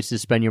lot of places to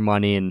spend your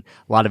money and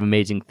a lot of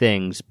amazing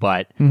things.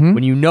 But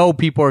when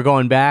people are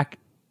going back,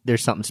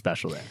 there's something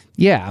special there.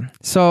 Yeah.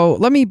 So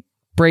let me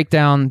break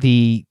down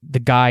the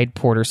guide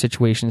porter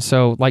situation.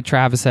 So like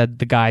Travis said,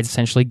 the guide's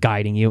essentially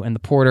guiding you, and the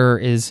porter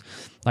is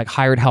like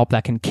hired help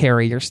that can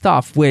carry your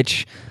stuff,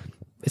 which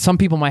some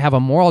people might have a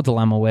moral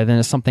dilemma with, and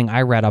it's something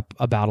I read up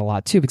about a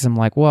lot too, because I'm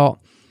like, well,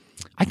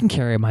 I can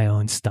carry my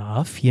own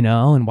stuff,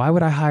 and why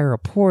would I hire a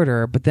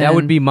porter? But then that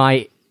would be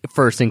my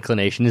first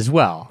inclination as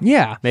well.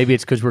 Yeah. Maybe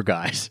it's because we're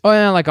guys.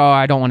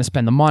 I don't want to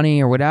spend the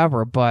money or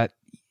whatever, but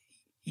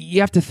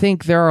you have to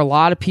think there are a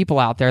lot of people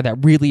out there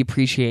that really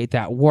appreciate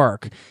that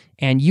work,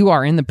 and you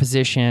are in the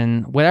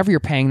position, whatever you're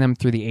paying them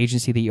through the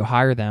agency that you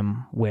hire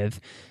them with,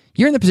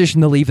 you're in the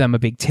position to leave them a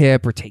big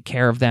tip or take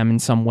care of them in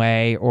some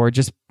way, or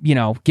just,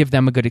 give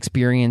them a good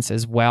experience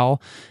as well,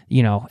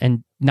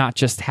 and not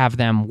just have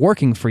them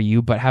working for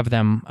you, but have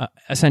them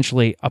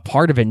essentially a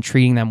part of it and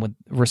treating them with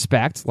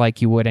respect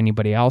like you would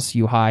anybody else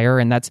you hire.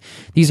 And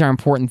these are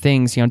important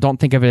things. Don't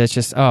think of it as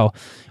just, oh,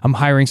 I'm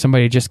hiring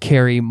somebody to just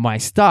carry my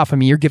stuff. I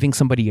mean, you're giving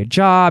somebody a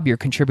job, you're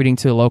contributing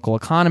to the local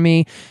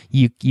economy,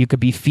 you could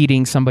be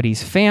feeding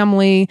somebody's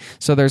family.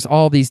 So there's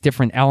all these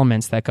different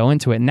elements that go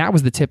into it. And that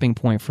was the tipping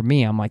point for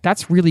me. I'm like,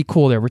 that's really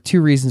cool. There were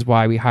 2 reasons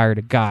why we hired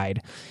a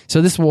guide.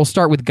 So we'll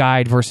start with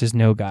guide versus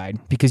no guide,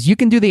 because you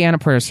can do the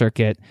Annapurna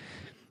circuit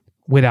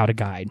without a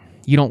guide.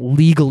 You don't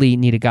legally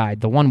need a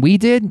guide. The one we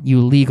did, you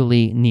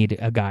legally need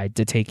a guide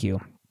to take you.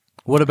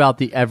 What about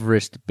the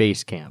Everest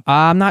base camp?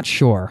 I'm not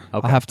sure.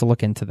 Okay. I'll have to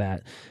look into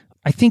that.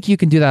 I think you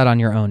can do that on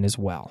your own as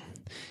well.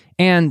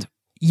 And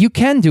you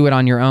can do it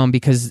on your own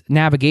because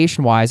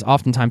navigation-wise,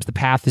 oftentimes the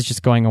path is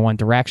just going in one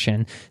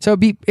direction. So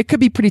it could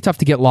be pretty tough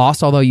to get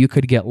lost, although you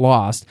could get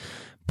lost.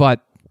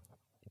 But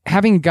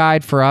having a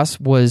guide for us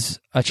was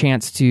a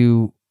chance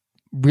to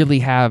really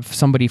have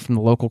somebody from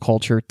the local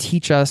culture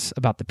teach us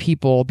about the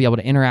people, be able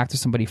to interact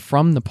with somebody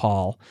from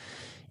Nepal,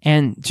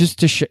 and just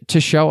to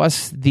show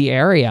us the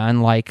area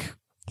and like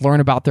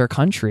learn about their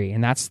country.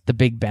 And that's the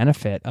big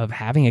benefit of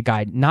having a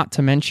guide, not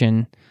to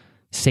mention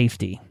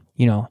safety.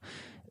 The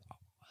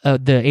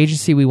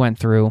agency we went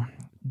through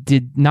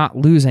did not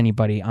lose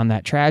anybody on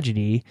that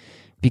tragedy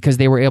because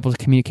they were able to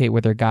communicate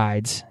with their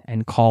guides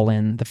and call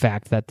in the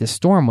fact that this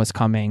storm was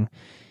coming,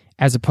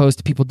 as opposed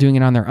to people doing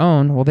it on their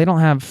own. Well, they don't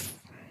have...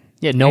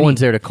 Yeah, no one's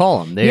there to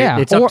call them.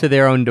 It's up to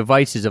their own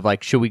devices of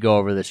like, should we go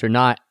over this or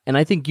not? And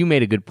I think you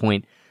made a good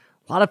point.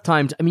 A lot of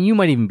times, I mean, you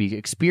might even be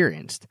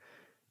experienced.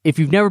 If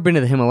you've never been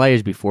to the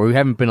Himalayas before, you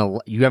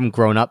haven't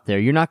grown up there,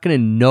 you're not going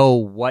to know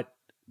what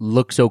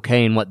looks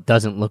okay and what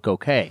doesn't look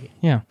okay.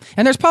 Yeah.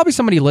 And there's probably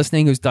somebody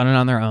listening who's done it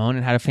on their own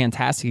and had a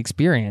fantastic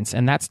experience,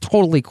 and that's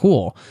totally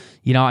cool.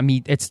 You know, I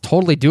mean, it's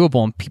totally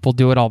doable and people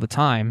do it all the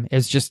time.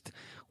 It's just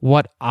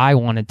what I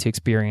wanted to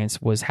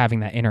experience was having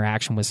that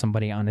interaction with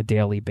somebody on a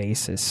daily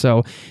basis.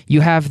 So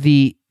you have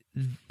the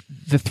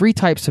three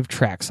types of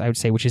treks, I would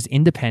say, which is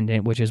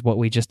independent, which is what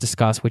we just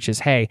discussed, which is,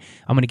 hey,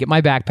 I'm going to get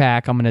my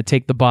backpack, I'm going to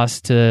take the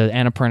bus to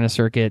Annapurna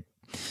Circuit,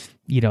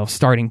 you know,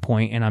 starting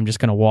point, and I'm just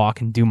going to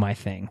walk and do my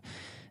thing.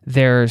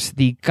 There's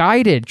the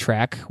guided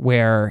trek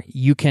where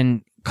you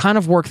can kind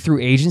of work through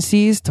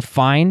agencies to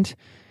find.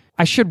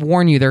 I should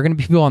warn you, there are going to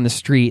be people on the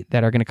street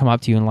that are going to come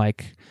up to you and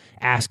like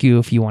ask you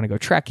if you want to go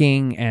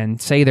trekking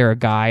and say they're a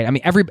guide. I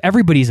mean,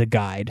 everybody's a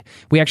guide.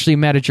 We actually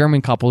met a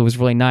German couple who was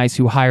really nice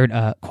who hired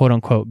a quote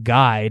unquote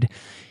guide,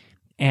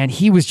 and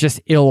he was just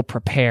ill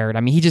prepared.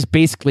 I mean, he just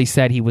basically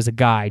said he was a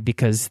guide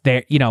because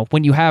there, you know,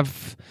 when you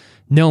have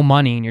no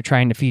money and you're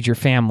trying to feed your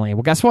family,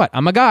 well, guess what?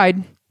 I'm a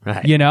guide.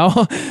 Right. You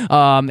know?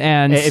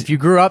 And if you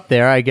grew up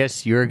there, I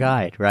guess you're a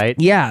guide, right?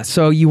 yeah,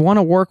 so you want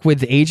to work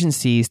with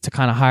agencies to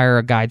kind of hire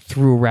a guide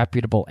through a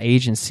reputable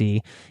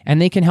agency,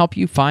 and they can help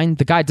you find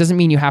the guide. Doesn't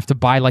mean you have to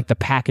buy like the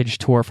package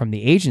tour from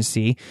the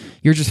agency.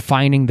 You're just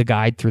finding the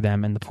guide through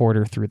them and the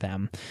porter through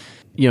them.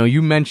 You know,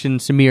 you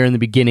mentioned Samir in the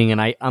beginning,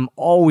 and I'm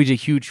always a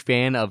huge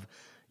fan of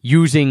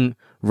using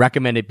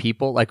recommended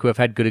people, like who have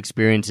had good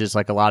experiences,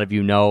 like a lot of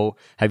you know,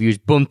 have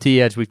used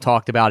Bumti, as we've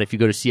talked about. If you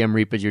go to Siem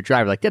Reap as your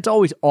driver, like that's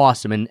always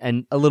awesome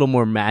and a little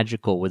more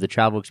magical with the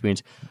travel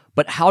experience.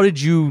 But how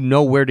did you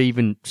know where to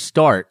even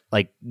start,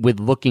 like with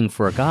looking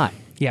for a guide?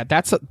 Yeah,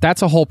 that's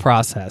a whole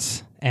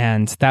process,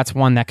 and that's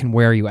one that can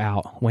wear you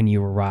out when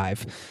you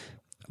arrive.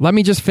 Let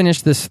me just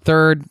finish this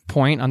third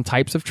point on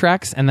types of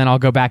treks, and then I'll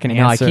go back and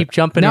answer. I keep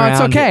jumping around.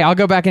 No, it's okay. it. I'll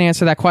go back and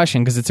answer that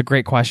question because it's a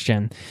great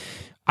question.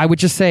 I would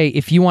just say,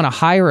 if you want to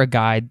hire a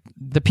guide,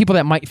 the people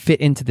that might fit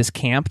into this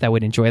camp that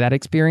would enjoy that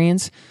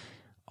experience,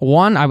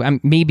 one,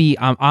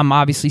 I'm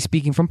obviously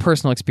speaking from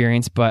personal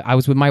experience, but I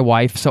was with my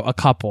wife, so a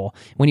couple.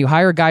 When you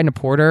hire a guide and a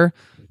porter,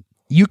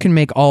 you can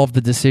make all of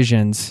the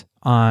decisions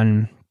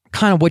on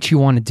kind of what you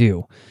want to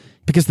do.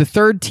 Because the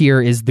third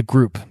tier is the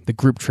group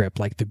trip.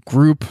 Like the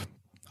group,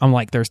 I'm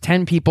like, there's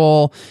 10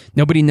 people,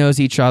 nobody knows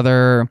each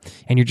other,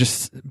 and you're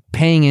just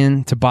paying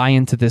in to buy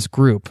into this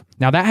group.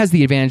 Now, that has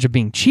the advantage of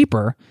being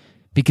cheaper,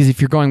 because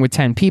if you're going with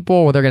 10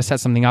 people, well, they're going to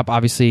set something up.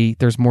 Obviously,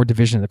 there's more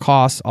division of the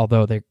costs,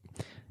 although they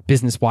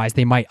business-wise,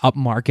 they might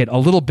upmarket a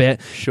little bit.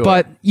 Sure.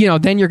 But, you know,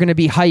 then you're going to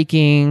be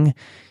hiking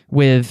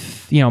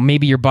with, you know,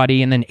 maybe your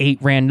buddy and then 8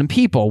 random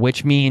people,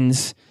 which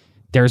means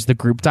there's the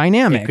group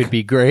dynamic. It could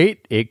be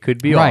great. It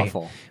could be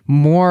awful.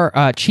 More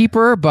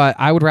cheaper, but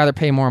I would rather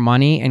pay more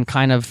money and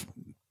kind of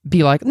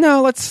be like,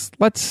 no, let's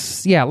leave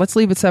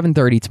at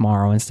 7:30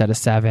 tomorrow instead of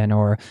 7,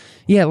 or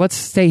yeah, let's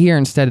stay here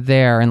instead of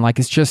there. And like,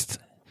 it's just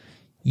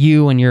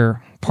you and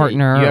your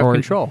partner. You have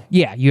control.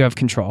 Yeah, you have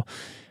control.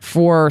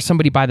 For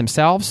somebody by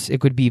themselves, it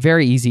could be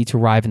very easy to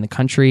arrive in the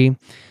country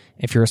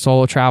if you're a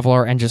solo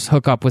traveler and just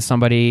hook up with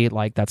somebody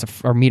like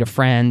or meet a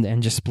friend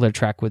and just split a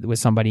trek with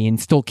somebody and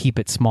still keep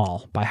it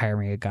small by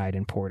hiring a guide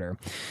and porter.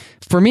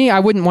 For me, I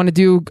wouldn't want to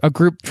do a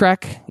group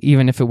trek,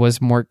 even if it was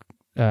more,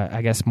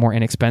 I guess, more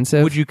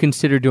inexpensive. Would you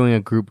consider doing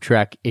a group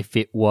trek if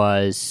it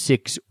was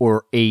 6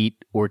 or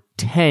 8 or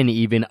 10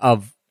 even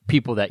of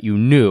people that you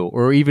knew?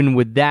 Or even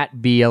would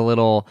that be a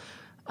little...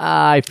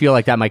 I feel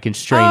like that might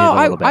constrain it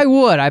a little bit. I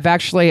would. I've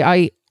actually...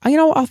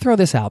 I'll throw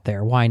this out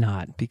there. Why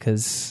not?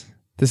 Because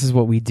this is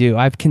what we do.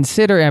 I've been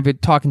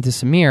talking to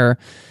Samir,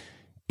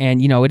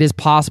 and, you know, it is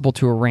possible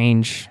to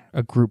arrange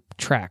a group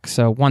trek.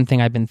 So one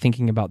thing I've been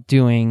thinking about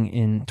doing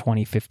in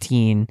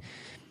 2015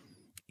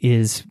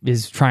 is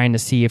trying to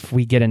see if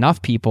we get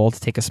enough people to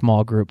take a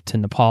small group to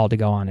Nepal to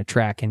go on a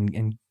trek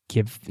and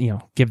give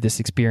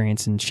this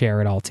experience and share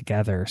it all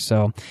together.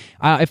 So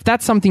if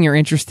that's something you're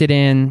interested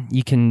in,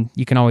 you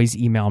can always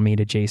email me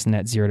to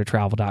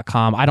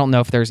jason@zerototravel.com. I don't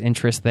know if there's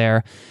interest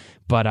there,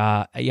 but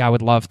yeah, I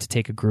would love to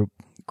take a group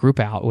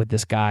out with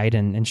this guide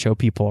and show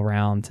people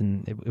around,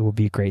 and it would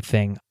be a great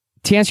thing.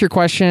 To answer your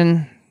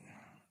question,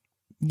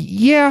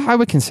 yeah, I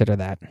would consider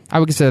that.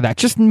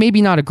 Just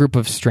maybe not a group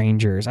of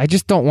strangers. I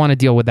just don't want to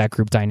deal with that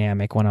group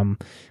dynamic when I'm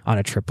on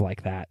a trip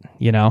like that,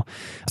 you know?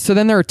 So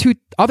then there are 2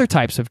 other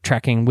types of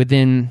trekking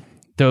within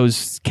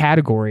those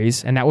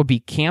categories, and that would be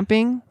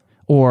camping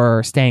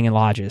or staying in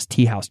lodges,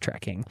 tea house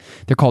trekking.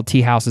 They're called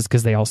tea houses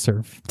because they all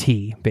serve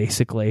tea,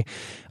 basically.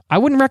 I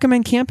wouldn't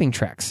recommend camping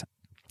treks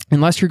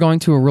unless you're going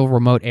to a real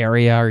remote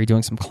area or you're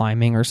doing some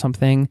climbing or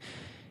something.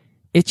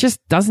 It just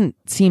doesn't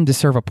seem to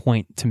serve a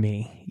point to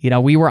me. You know,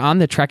 we were on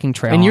the trekking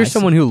trail. And you're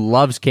someone who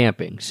loves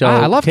camping. So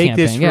I love take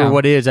camping, this for yeah.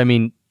 what it is. I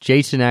mean,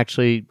 Jason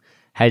actually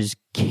has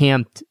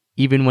camped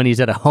even when he's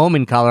at a home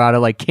in Colorado,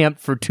 like camped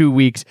for 2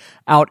 weeks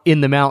out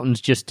in the mountains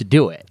just to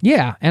do it.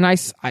 Yeah, and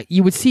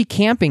you would see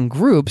camping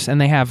groups,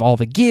 and they have all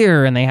the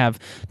gear, and they have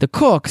the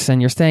cooks,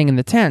 and you're staying in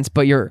the tents,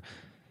 but you're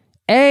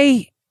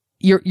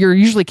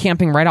usually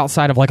camping right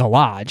outside of like a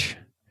lodge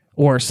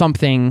or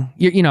something.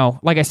 You know,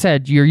 like I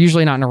said, you're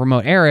usually not in a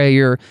remote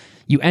area.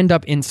 you end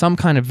up in some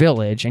kind of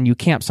village and you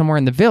camp somewhere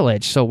in the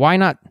village. So why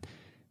not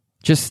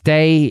just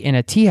stay in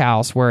a tea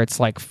house where it's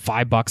like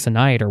 $5 a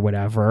night or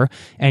whatever,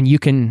 and you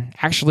can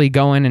actually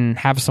go in and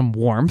have some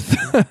warmth,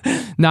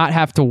 not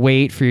have to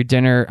wait for your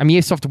dinner. I mean,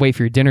 you still have to wait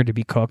for your dinner to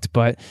be cooked,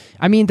 but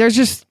I mean, it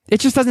just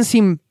doesn't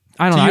seem,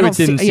 I don't know. To you, it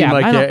didn't seem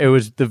like it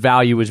was the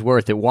value was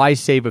worth it. Why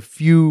save a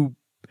few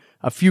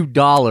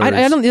dollars?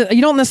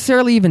 You don't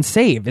necessarily even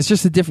save. It's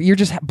just you're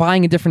just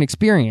buying a different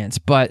experience,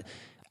 but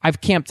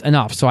I've camped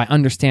enough, so I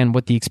understand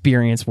what the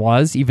experience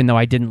was, even though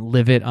I didn't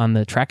live it on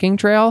the trekking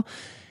trail.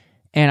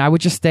 And I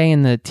would just stay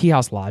in the tea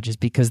house lodges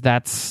because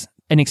that's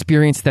an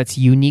experience that's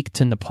unique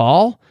to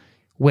Nepal,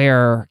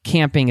 where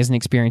camping is an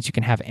experience you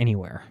can have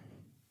anywhere.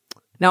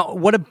 Now,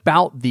 what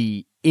about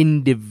the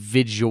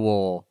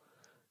individual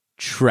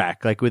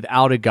trek, like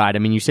without a guide? I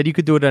mean, you said you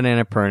could do it at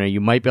Annapurna.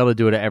 You might be able to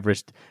do it at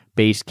Everest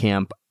Base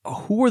Camp.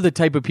 Who are the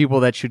type of people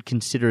that should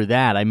consider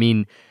that? I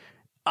mean,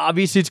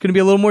 obviously it's going to be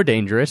a little more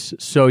dangerous,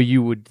 so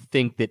you would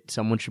think that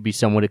someone should be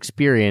somewhat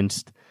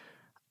experienced.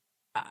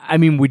 I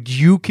mean, would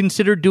you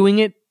consider doing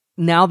it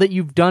now that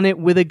you've done it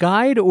with a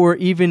guide, or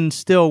even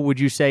still, would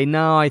you say,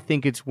 no, I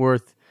think it's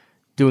worth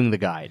doing the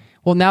guide?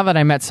 Well, now that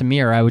I met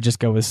Samir, I would just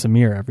go with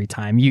Samir every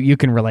time. You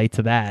can relate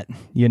to that,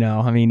 you know?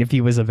 I mean, if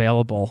he was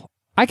available,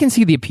 I can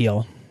see the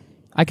appeal.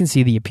 I can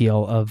see the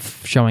appeal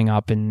of showing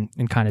up and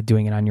kind of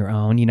doing it on your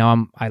own. You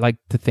know, I like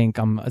to think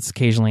I'm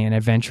occasionally an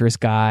adventurous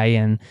guy,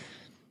 and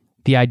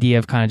the idea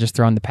of kind of just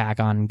throwing the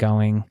pack on and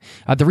going.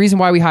 The reason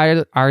why we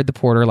hired the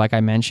porter, like I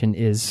mentioned,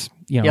 is,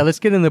 you know, yeah, let's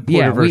get in the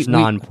porter versus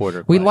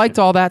non-porter. We liked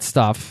all that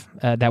stuff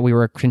that we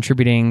were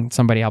contributing,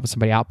 somebody helping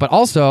somebody out, but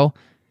also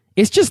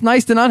it's just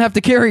nice to not have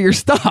to carry your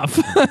stuff.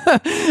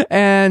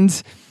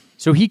 And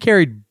so he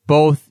carried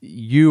both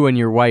you and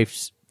your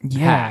wife's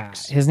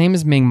packs. His name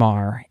is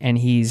Mingmar, and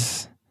he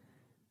is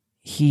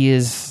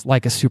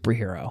like a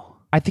superhero.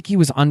 I think he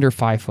was under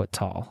 5 foot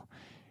tall.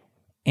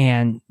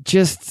 And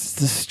just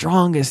the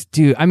strongest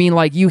dude. I mean,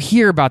 like, you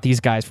hear about these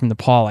guys from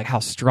Nepal, like how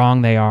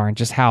strong they are and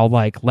just how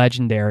like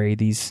legendary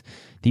these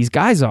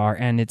guys are.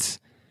 And it's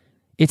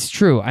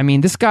true. I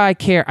mean, this guy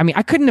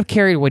I couldn't have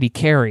carried what he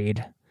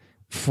carried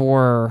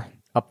for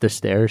up the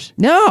stairs.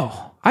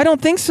 No, I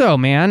don't think so,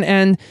 man.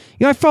 And,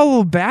 you know, I felt a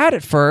little bad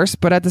at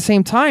first, but at the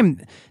same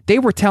time, they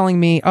were telling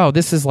me, oh,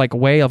 this is like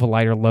way of a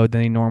lighter load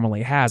than he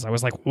normally has. I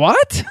was like,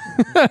 what?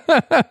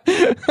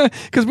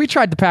 Because we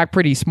tried to pack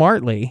pretty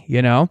smartly,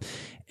 you know?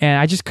 And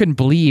I just couldn't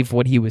believe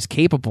what he was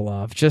capable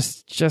of.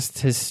 Just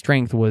his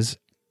strength was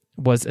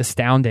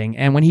astounding.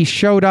 And when he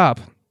showed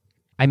up,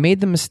 I made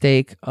the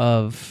mistake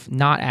of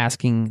not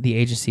asking the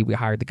agency we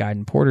hired the guide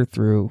and porter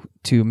through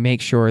to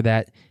make sure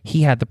that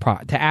he had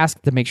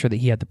to make sure that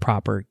he had the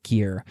proper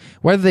gear.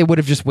 Whether they would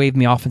have just waved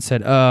me off and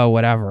said, oh,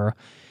 whatever.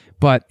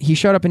 But he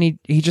showed up and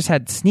he just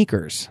had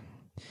sneakers.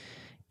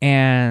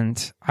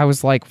 And I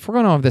was like, if we're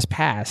going over this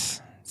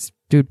pass, this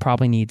dude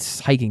probably needs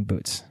hiking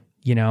boots,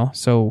 you know?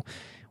 So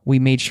we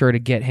made sure to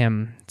get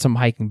him some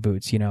hiking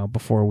boots, you know,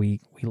 before we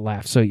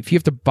left. So if you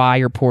have to buy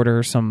your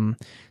porter some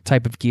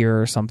type of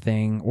gear or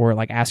something, or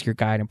like ask your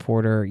guide and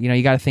porter, you know,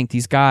 you got to think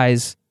these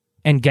guys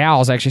and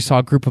gals. I actually saw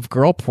a group of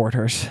girl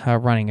porters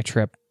running a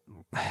trip.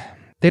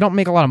 They don't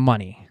make a lot of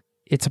money.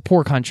 It's a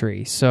poor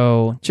country.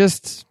 So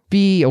just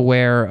be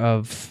aware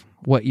of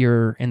what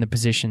you're in the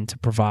position to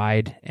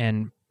provide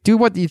and do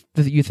what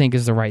you think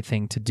is the right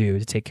thing to do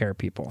to take care of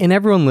people. And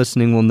everyone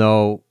listening will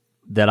know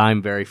that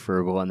I'm very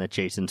frugal and that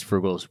Jason's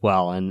frugal as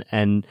well.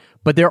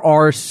 But there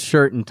are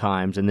certain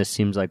times, and this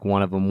seems like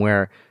one of them,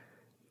 where,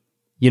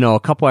 you know, a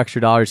couple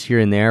extra dollars here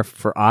and there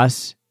for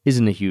us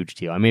isn't a huge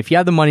deal. I mean, if you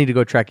have the money to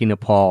go trekking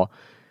Nepal,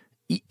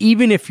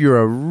 even if you're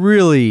a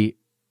really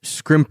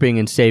scrimping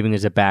and saving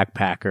as a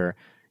backpacker,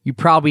 you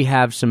probably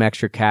have some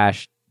extra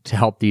cash to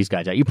help these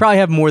guys out. You probably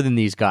have more than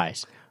these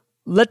guys.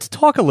 Let's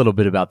talk a little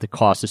bit about the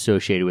costs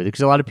associated with it,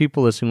 because a lot of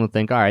people listening will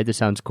think, all right, this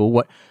sounds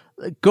cool.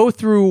 Go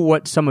through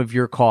what some of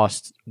your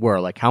costs were.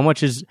 Like, how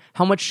much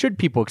should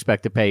people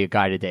expect to pay a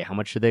guide a day? How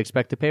much should they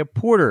expect to pay a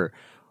porter?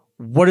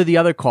 What are the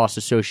other costs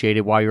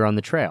associated while you're on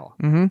the trail?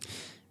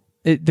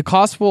 Mm-hmm. The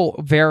costs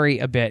will vary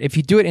a bit. If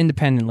you do it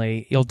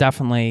independently, you'll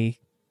definitely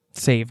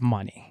save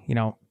money. You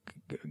know,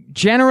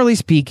 generally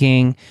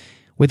speaking,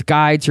 with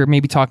guides, you're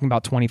maybe talking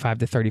about $25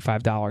 to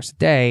 $35 a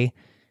day.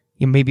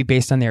 You know, maybe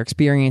based on their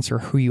experience or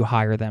who you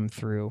hire them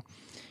through.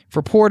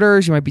 For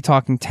porters, you might be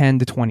talking $10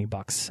 to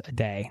 $20 a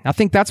day. Now, I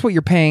think that's what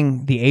you're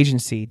paying the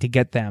agency to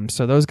get them.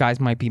 So those guys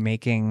might be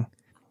making,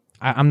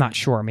 I'm not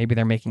sure, maybe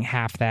they're making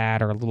half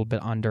that or a little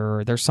bit under.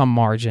 Or there's some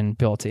margin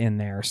built in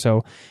there.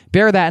 So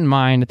bear that in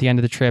mind at the end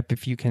of the trip.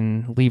 If you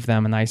can leave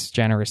them a nice,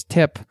 generous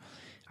tip,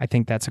 I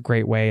think that's a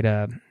great way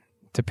to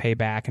pay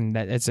back, and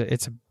that it's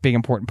a big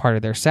important part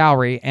of their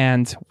salary.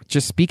 And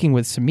just speaking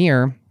with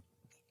Samir,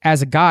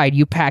 as a guide,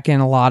 you pack in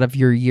a lot of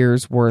your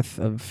year's worth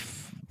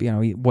of, you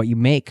know, what you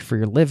make for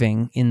your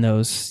living in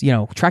those, you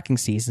know, trekking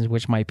seasons,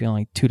 which might be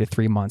only 2 to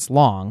 3 months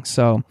long.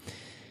 So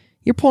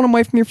you're pulling them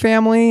away from your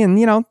family, and,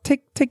 you know,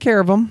 take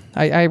care of them.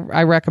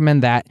 I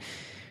recommend that.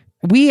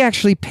 We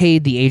actually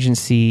paid the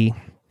agency,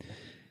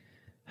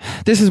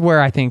 this is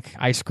where I think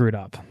I screwed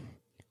up.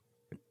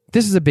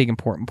 This is a big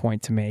important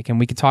point to make, and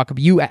we can talk.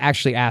 You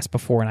actually asked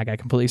before, and I got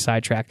completely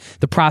sidetracked.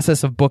 The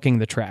process of booking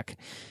the trek.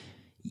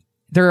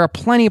 There are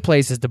plenty of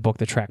places to book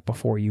the trek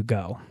before you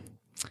go,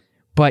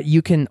 but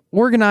you can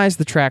organize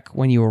the trek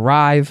when you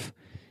arrive.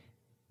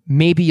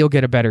 Maybe you'll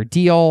get a better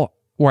deal,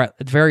 or at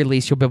the very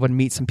least, you'll be able to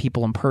meet some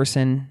people in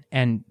person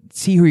and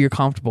see who you're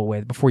comfortable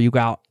with before you go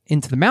out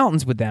into the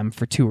mountains with them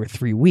for 2 or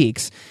 3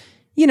 weeks.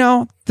 You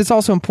know, it's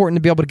also important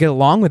to be able to get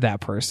along with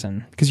that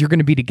person because you're going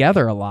to be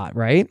together a lot,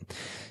 right?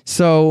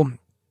 So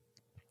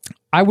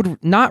I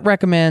would not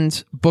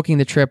recommend booking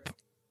the trip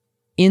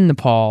in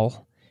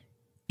Nepal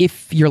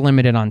if you're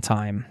limited on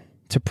time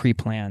to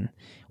pre-plan.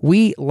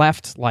 We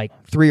left like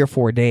 3 or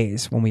 4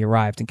 days when we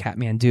arrived in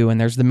Kathmandu,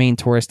 and there's the main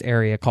tourist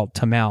area called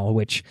Tamel,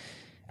 which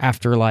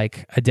after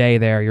like a day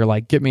there, you're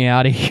like, get me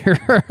out of here.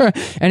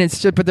 And it's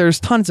just, but there's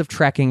tons of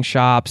trekking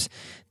shops.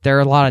 There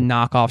are a lot of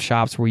knockoff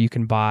shops where you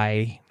can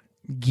buy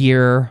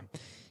gear,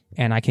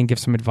 and I can give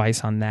some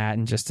advice on that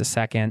in just a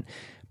second.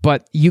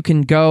 But you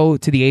can go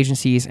to the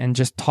agencies and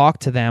just talk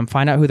to them,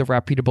 find out who the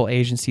reputable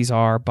agencies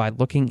are by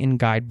looking in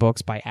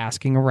guidebooks, by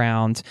asking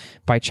around,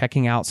 by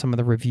checking out some of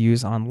the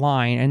reviews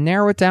online, and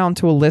narrow it down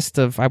to a list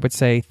of, I would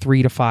say,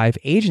 3 to 5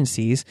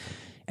 agencies,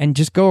 and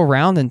just go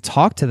around and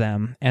talk to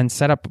them and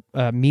set up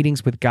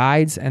meetings with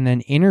guides, and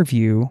then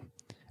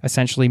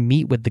essentially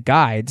meet with the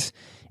guides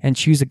and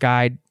choose a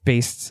guide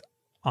based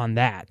on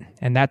that.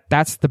 And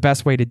that's the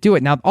best way to do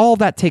it. Now, all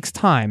that takes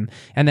time,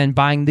 and then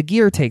buying the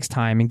gear takes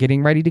time, and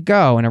getting ready to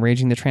go and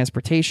arranging the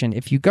transportation.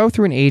 If you go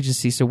through an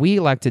agency, so we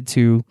elected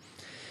to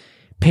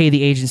pay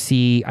the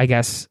agency, I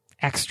guess,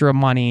 extra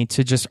money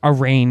to just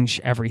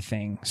arrange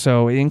everything.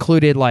 So it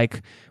included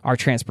like our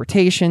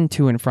transportation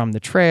to and from the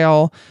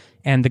trail,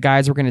 and the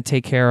guides were going to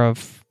take care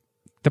of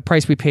the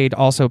price we paid,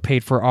 also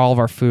paid for all of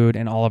our food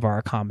and all of our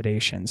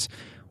accommodations,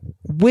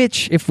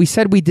 which if we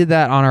said we did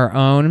that on our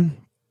own,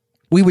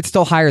 we would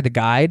still hire the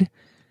guide.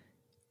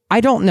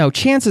 I don't know.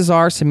 Chances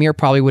are Samir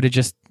probably would have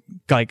just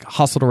like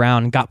hustled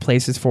around and got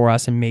places for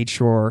us and made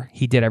sure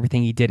he did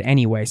everything he did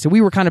anyway. So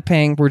we were kind of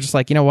paying. We're just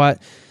like, you know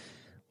what?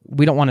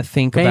 We don't want to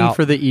think Paying about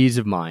for the ease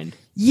of mind.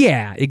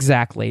 Yeah,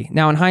 exactly.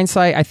 Now, in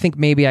hindsight, I think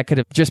maybe I could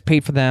have just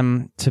paid for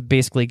them to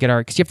basically get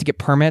because you have to get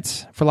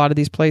permits for a lot of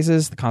these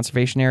places. The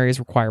conservation areas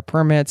require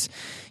permits.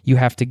 You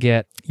have to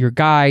get your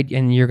guide,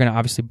 and you're going to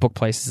obviously book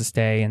places to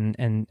stay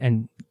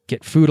and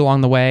get food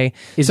along the way.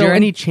 Is there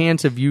any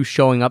chance of you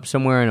showing up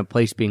somewhere and a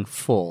place being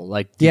full?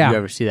 Like, did you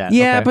ever see that?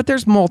 Yeah, Okay. but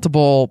there's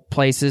multiple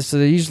places, so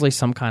there's usually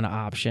some kind of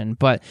option.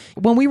 But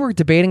when we were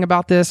debating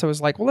about this, I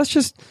was like, well, let's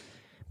just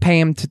pay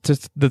him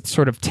to the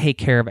sort of take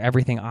care of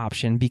everything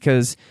option,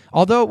 because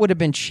although it would have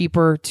been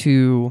cheaper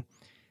to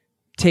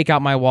take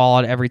out my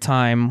wallet every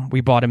time we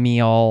bought a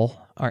meal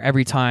or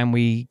every time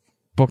we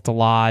booked a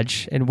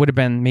lodge, it would have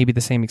been maybe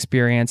the same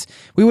experience.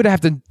 We would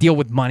have to deal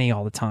with money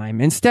all the time.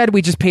 Instead,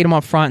 we just paid him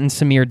up front, and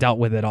Samir dealt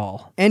with it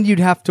all. And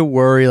you'd have to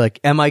worry, like,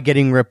 am I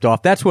getting ripped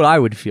off? That's what I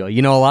would feel.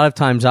 You know, a lot of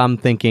times I'm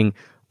thinking,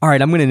 all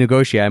right, I'm going to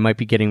negotiate. I might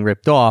be getting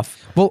ripped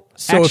off. Well,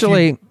 So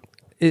actually,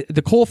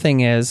 the cool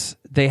thing is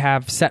they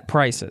have set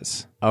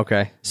prices.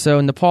 Okay.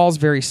 So Nepal's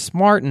very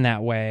smart in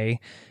that way.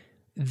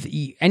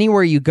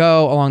 Anywhere you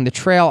go along the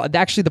trail,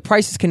 actually the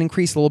prices can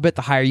increase a little bit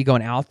the higher you go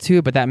in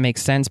altitude, but that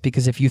makes sense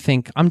because if you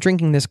think, I'm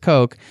drinking this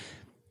Coke,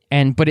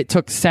 but it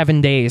took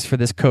 7 days for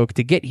this Coke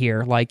to get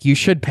here, like, you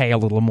should pay a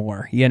little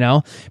more, you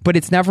know? But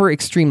it's never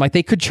extreme. Like,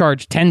 they could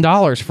charge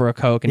 $10 for a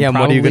Coke, and Yeah, and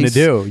what are you gonna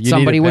do? You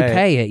somebody need to would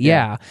pay it.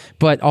 Yeah.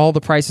 But all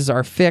the prices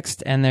are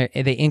fixed, and they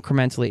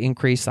incrementally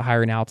increase the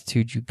higher in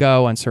altitude you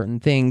go on certain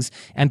things,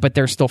 but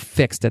they're still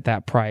fixed at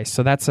that price.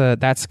 So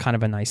that's kind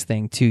of a nice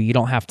thing too. You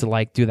don't have to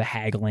like do the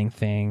haggling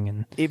thing.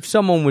 And if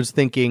someone was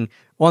thinking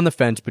on the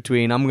fence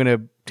between, I'm going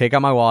to take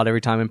out my wallet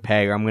every time and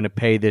pay, or I'm going to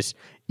pay this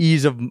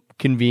ease of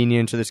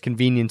convenience or this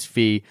convenience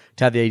fee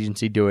to have the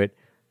agency do it,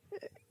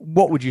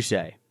 what would you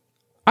say?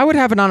 I would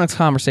have an honest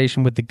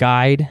conversation with the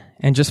guide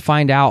and just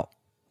find out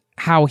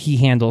how he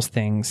handles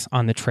things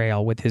on the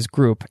trail with his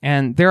group.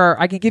 And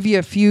I can give you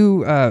a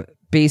few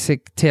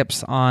basic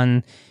tips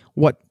on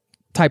what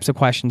types of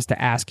questions to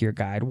ask your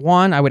guide.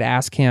 One, I would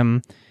ask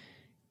him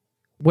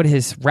what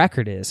his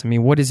record is. I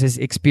mean, what is his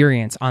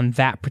experience on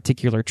that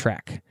particular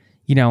trek?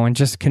 You know, and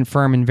just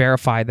confirm and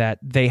verify that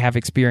they have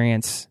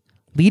experience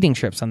leading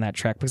trips on that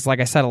trek. Because like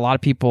I said, a lot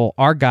of people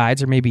are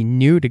guides or maybe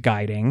new to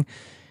guiding,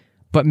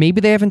 but maybe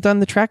they haven't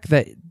done the trek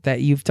that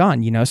you've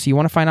done, you know? So you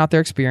want to find out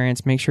their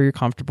experience, make sure you're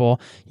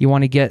comfortable. You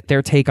want to get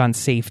their take on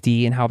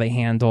safety and how they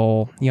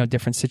handle, you know,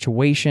 different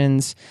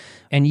situations.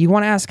 And you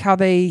want to ask how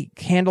they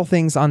handle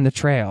things on the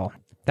trail.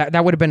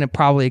 That would have been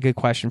probably a good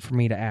question for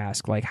me to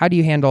ask. Like, how do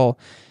you handle,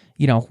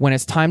 you know, when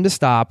it's time to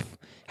stop,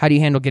 how do you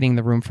handle getting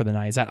the room for the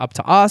night? Is that up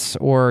to us,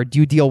 or do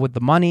you deal with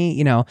the money?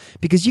 You know,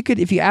 because you could,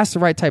 if you ask the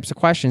right types of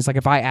questions, like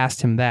if I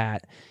asked him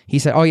that, he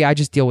said, oh yeah, I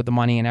just deal with the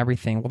money and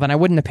everything. Well, then I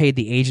wouldn't have paid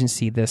the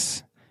agency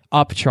this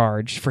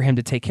upcharge for him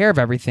to take care of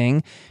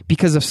everything.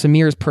 Because of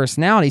Samir's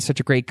personality, such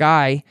a great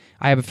guy,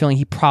 I have a feeling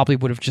he probably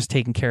would have just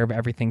taken care of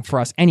everything for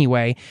us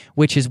anyway,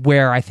 which is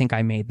where I think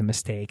I made the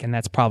mistake. And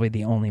that's probably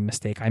the only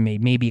mistake I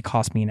made. Maybe it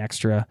cost me an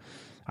extra,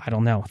 I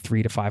don't know,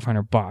 $300 to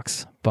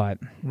 $500, but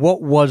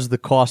What was the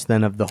cost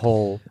then of the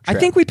whole trip? I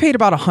think we paid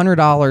about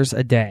 $100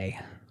 a day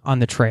on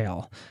the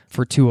trail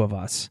for two of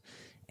us.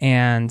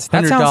 And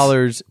that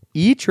 $100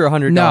 each or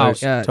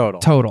 $100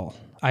 total? Total,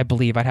 I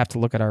believe. I'd have to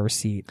look at our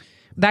receipt.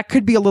 That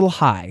could be a little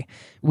high.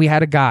 We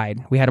had a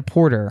guide. We had a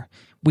porter.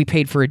 We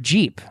paid for a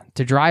Jeep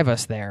to drive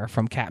us there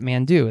from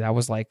Kathmandu. That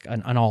was like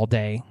an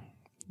all-day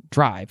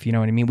drive. You know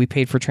what I mean? We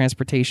paid for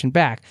transportation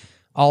back.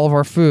 All of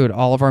our food,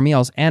 all of our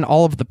meals, and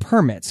all of the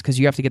permits, because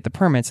you have to get the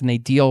permits, and they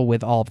deal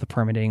with all of the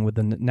permitting with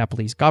the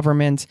Nepalese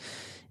government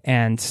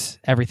and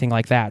everything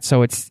like that.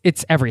 So it's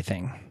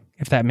everything,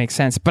 if that makes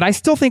sense. But I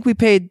still think we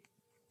paid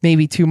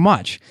maybe too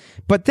much.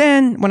 But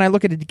then when I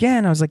look at it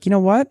again, I was like, you know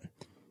what?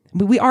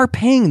 We are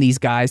paying these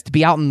guys to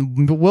be out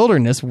in the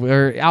wilderness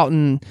or out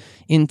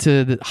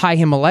into the high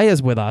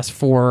Himalayas with us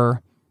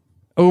for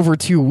over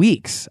 2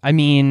 weeks. I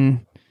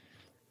mean,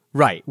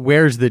 right.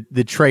 Where's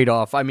the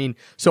trade-off? I mean,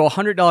 so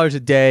 $100 a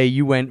day,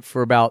 you went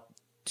for about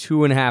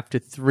 2.5 to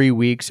 3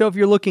 weeks. So if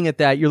you're looking at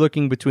that, you're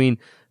looking between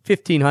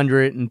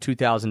 $1,500 and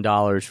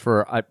 $2,000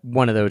 for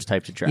one of those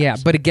types of treks. yeah.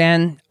 But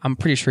again, I'm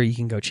pretty sure you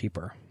can go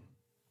cheaper.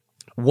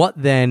 What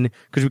then,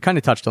 because we kind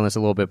of touched on this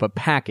a little bit, but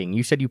packing,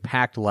 you said you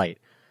packed light.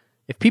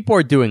 If people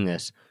are doing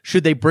this,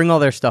 should they bring all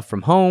their stuff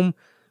from home?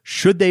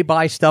 Should they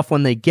buy stuff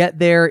when they get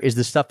there? Is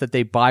the stuff that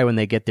they buy when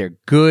they get there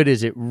good?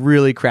 Is it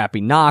really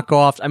crappy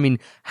knockoffs? I mean,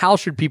 how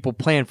should people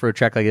plan for a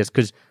trek like this?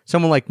 Because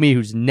someone like me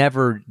who's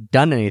never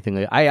done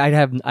anything, I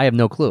have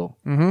no clue.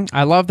 Mm-hmm.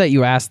 I love that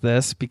you asked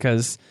this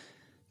because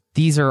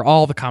these are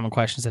all the common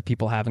questions that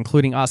people have,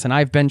 including us. And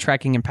I've been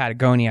trekking in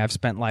Patagonia. I've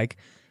spent like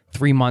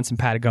 3 months in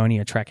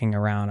Patagonia trekking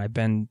around. I've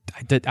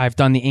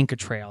done the Inca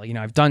Trail. You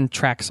know, I've done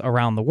treks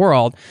around the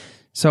world.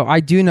 So I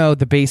do know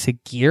the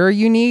basic gear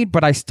you need,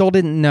 but I still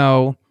didn't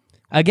know,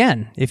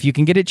 again, if you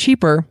can get it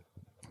cheaper,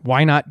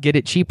 why not get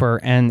it cheaper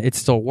and it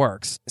still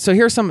works? So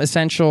here's some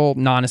essential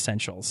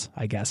non-essentials,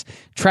 I guess.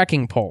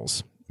 Trekking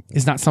poles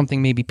is not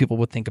something maybe people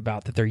would think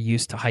about, that they're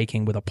used to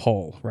hiking with a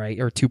pole, right?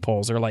 Or 2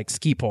 poles, or like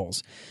ski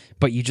poles,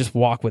 but you just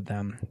walk with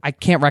them. I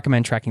can't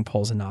recommend trekking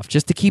poles enough.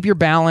 Just to keep your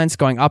balance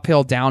going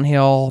uphill,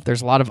 downhill.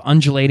 There's a lot of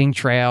undulating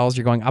trails.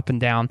 You're going up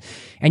and down.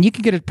 And you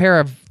can get a pair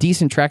of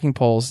decent trekking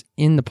poles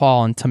in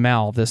Nepal and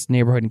Tamil, this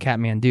neighborhood in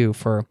Kathmandu,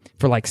 for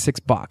like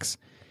 $6.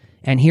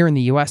 And here in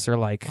the US, they're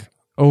like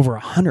over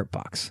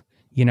 $100.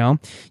 You know,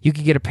 you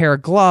could get a pair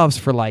of gloves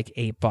for like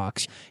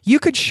 $8. You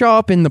could show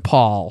up in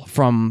Nepal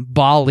from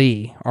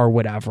Bali or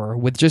whatever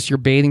with just your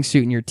bathing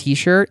suit and your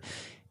t-shirt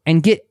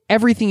and get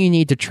everything you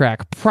need to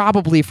trek,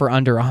 probably for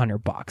under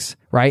 $100,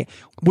 right?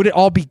 Would it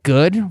all be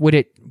good? Would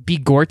it be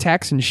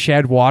Gore-Tex and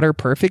shed water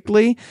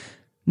perfectly?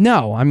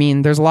 No. I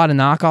mean, there's a lot of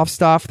knockoff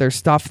stuff. There's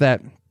stuff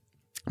that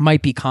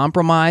might be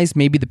compromised.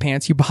 Maybe the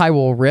pants you buy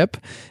will rip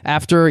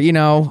after, you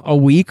know, a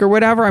week or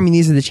whatever. I mean,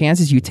 these are the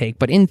chances you take.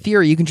 But in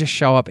theory, you can just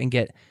show up and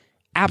get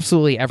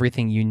absolutely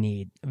everything you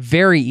need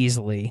very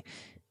easily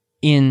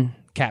in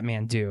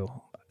Kathmandu.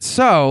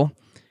 So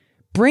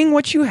bring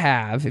what you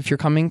have if you're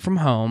coming from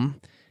home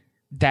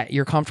that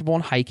you're comfortable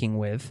in hiking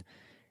with,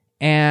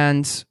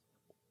 and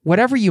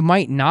whatever you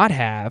might not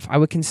have, I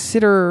would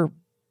consider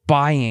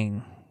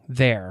buying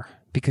there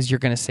because you're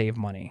going to save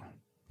money.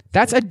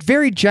 That's a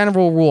very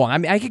general rule. I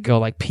mean, I could go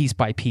like piece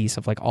by piece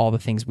of like all the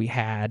things we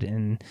had,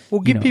 and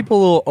well, give people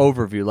a little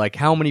overview. Like,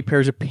 how many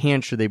pairs of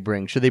pants should they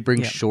bring? Should they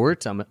bring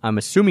shorts? I'm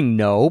assuming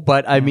no,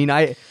 but I mean,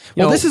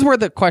 this is where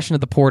the question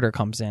of the porter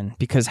comes in,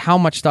 because how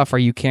much stuff are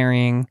you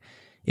carrying?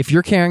 If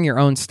you're carrying your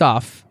own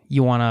stuff,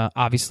 you want to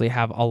obviously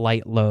have a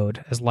light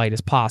load, as light as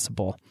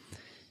possible.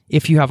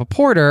 If you have a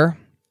porter,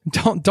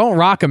 don't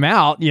rock them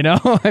out. You know,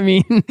 I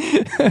mean,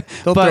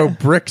 they'll throw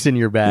bricks in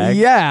your bag.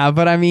 Yeah,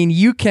 but I mean,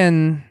 you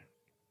can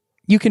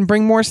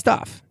bring more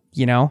stuff,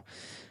 you know?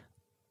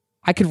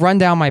 I could run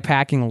down my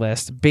packing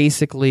list,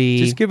 basically.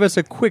 Just give us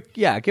a quick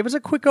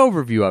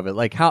overview of it.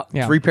 Like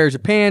 3 pairs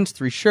of pants,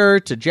 3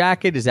 shirts, a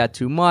jacket. Is that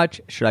too much?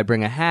 Should I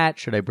bring a hat?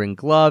 Should I bring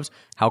gloves?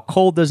 How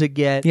cold does it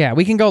get? Yeah,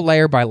 we can go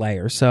layer by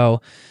layer.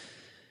 So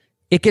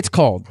it gets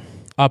cold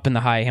up in the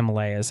high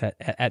Himalayas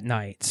at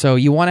night. So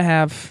you want to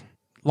have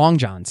long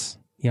johns,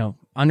 you know,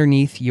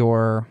 underneath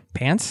your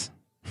pants.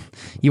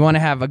 You want to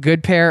have a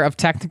good pair of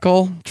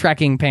technical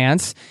trekking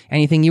pants,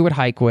 anything you would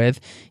hike with.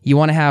 You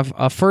want to have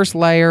a first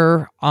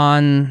layer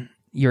on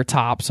your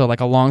top, so like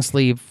a long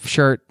sleeve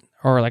shirt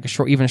or like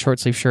even a short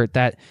sleeve shirt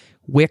that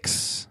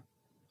wicks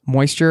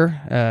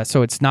moisture,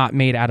 so it's not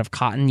made out of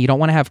cotton. You don't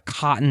want to have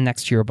cotton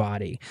next to your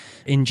body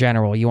in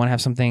general. You want to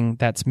have something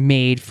that's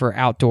made for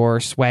outdoor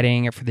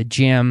sweating or for the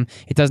gym.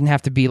 It doesn't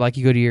have to be like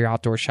you go to your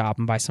outdoor shop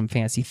and buy some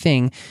fancy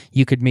thing.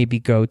 You could maybe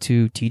go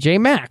to TJ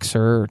Maxx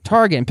or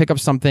Target and pick up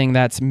something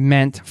that's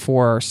meant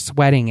for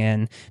sweating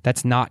in,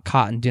 that's not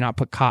cotton. Do not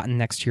put cotton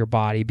next to your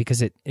body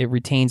because it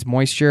retains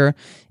moisture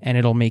and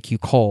it'll make you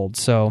cold.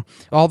 So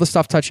all the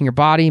stuff touching your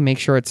body, make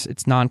sure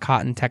it's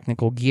non-cotton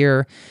technical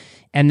gear.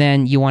 And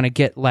then you want to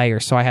get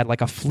layers. So I had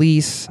like a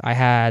fleece. I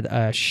had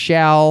a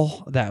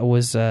shell that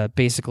was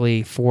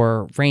basically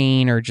for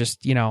rain or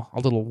just, a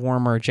little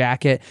warmer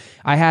jacket.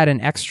 I had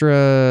an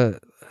extra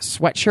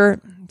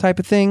sweatshirt type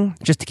of thing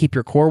just to keep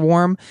your core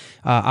warm.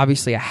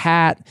 Obviously a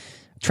hat.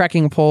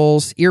 Trekking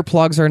poles,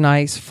 earplugs are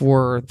nice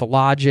for the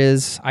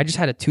lodges. I just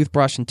had a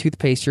toothbrush and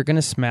toothpaste. You're going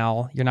to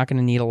smell. You're not going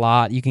to need a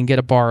lot. You can get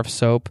a bar of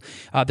soap.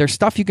 There's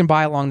stuff you can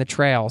buy along the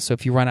trail. So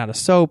if you run out of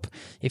soap,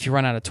 if you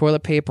run out of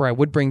toilet paper, I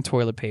would bring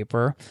toilet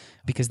paper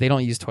because they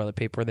don't use toilet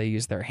paper. They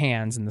use their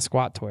hands in the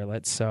squat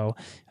toilets. So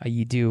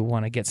you do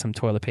want to get some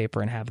toilet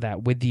paper and have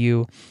that with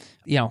you.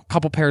 A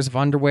couple pairs of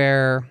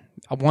underwear.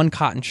 One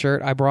cotton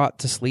shirt I brought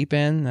to sleep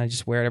in. I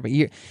just wear it every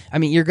year.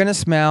 You're going to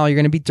smell. You're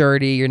going to be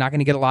dirty. You're not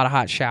going to get a lot of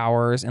hot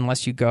showers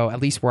unless you go, at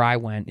least where I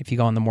went, if you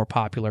go on the more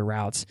popular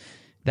routes,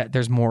 that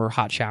there's more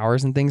hot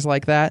showers and things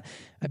like that.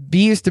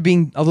 Be used to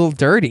being a little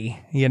dirty,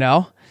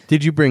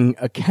 Did you bring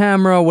a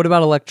camera? What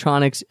about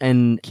electronics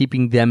and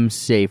keeping them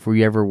safe? Were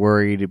you ever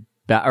worried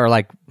about,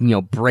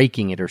 or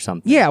breaking it or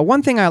something? Yeah,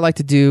 one thing I like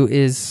to do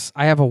is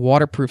I have a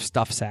waterproof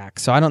stuff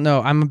sack. So I don't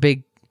know.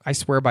 I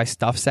swear by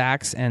stuff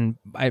sacks, and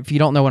if you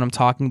don't know what I'm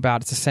talking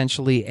about, it's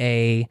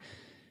essentially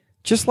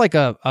just like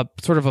a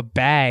sort of a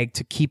bag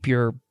to keep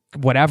your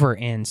whatever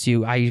in.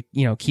 So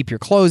keep your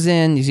clothes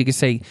in. So you can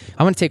say,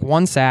 I'm going to take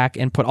one sack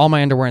and put all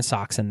my underwear and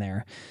socks in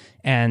there,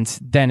 and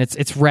then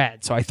it's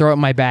red. So I throw it in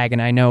my bag,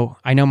 and I know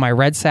my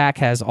red sack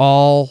has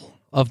all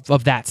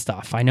of that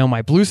stuff. I know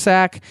my blue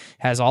sack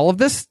has all of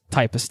this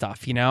type of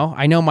stuff.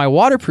 I know my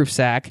waterproof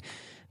sack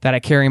that I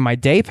carry in my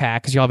day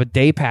pack, because you'll have a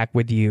day pack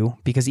with you,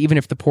 because even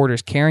if the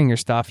porter's carrying your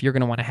stuff, you're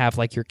going to want to have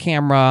like your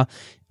camera,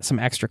 some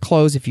extra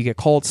clothes if you get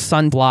cold,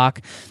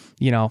 sunblock,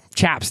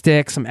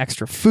 chapstick, some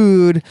extra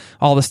food,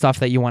 all the stuff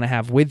that you want to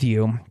have with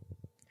you.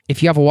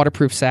 If you have a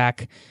waterproof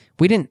sack,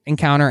 we didn't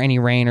encounter any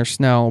rain or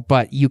snow,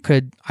 but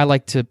I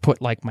like to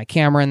put like my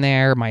camera in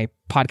there, my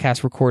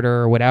podcast recorder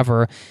or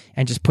whatever,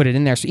 and just put it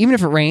in there. So even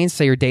if it rains,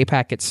 say your day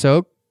pack gets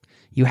soaked,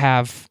 you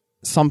have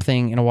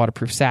something in a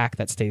waterproof sack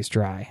that stays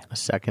dry. A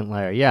second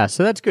layer. Yeah,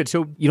 so that's good.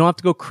 So you don't have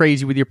to go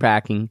crazy with your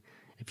packing.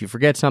 If you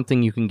forget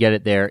something, you can get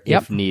it there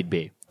if need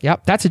be.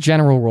 Yep, that's a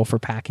general rule for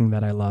packing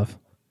that I love.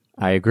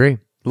 I agree.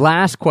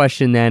 Last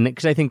question then,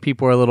 because I think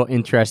people are a little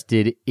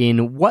interested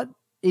in what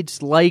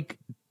it's like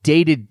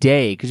day to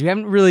day, because you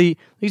haven't really, like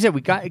you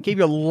said, gave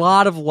you a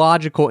lot of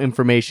logical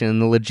information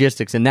and the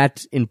logistics, and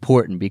that's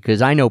important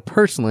because I know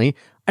personally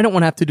I don't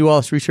want to have to do all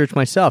this research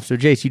myself. So,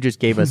 Jace, you just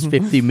gave us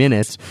 50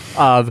 minutes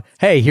of,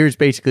 hey, here's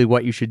basically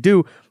what you should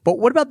do. But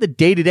what about the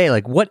day-to-day?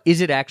 Like, what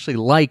is it actually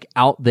like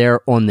out there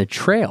on the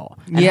trail?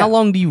 And how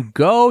long do you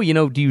go?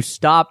 Do you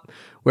stop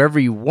wherever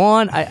you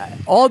want?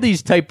 All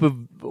these type of,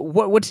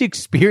 what's the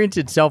experience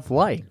itself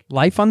like?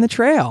 Life on the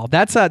trail.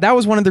 That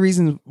was one of the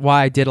reasons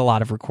why I did a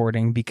lot of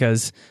recording,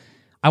 because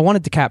I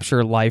wanted to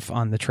capture life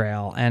on the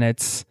trail, and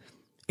it's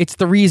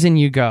the reason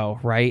you go,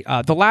 right?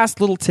 The last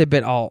little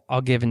tidbit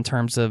I'll give in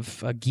terms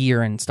of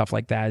gear and stuff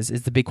like that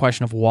is the big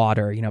question of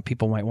water.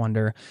 People might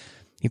wonder,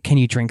 can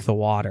you drink the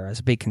water? That's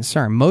a big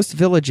concern. Most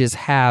villages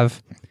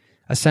have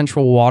a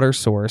central water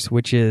source,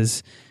 which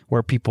is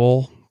where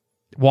people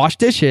wash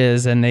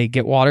dishes and they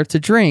get water to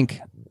drink.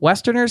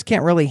 Westerners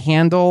can't really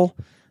handle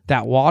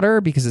that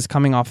water because it's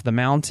coming off the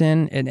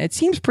mountain, and it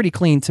seems pretty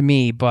clean to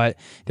me, but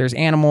there's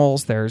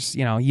animals,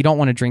 you don't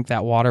want to drink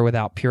that water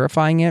without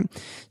purifying it.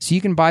 So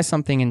you can buy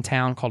something in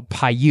town called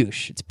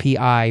Piyush. It's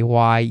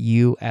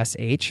Piyush.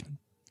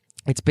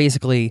 It's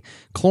basically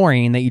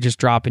chlorine that you just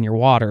drop in your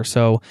water.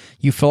 So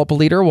you fill up a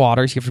liter of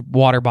water. So you have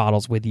water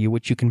bottles with you,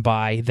 which you can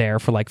buy there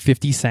for like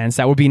 50 cents.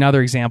 That would be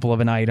another example of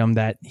an item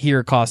that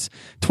here costs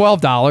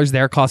 $12.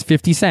 There costs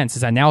 50 cents.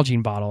 It's an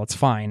Nalgene bottle. It's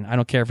fine. I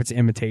don't care if it's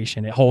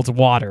imitation. It holds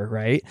water,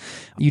 right?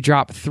 You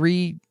drop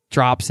 3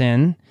 drops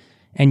in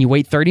and you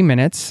wait 30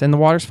 minutes and the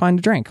water's fine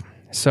to drink.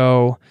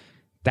 So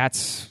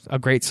that's a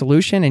great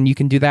solution. And you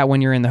can do that when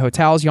you're in the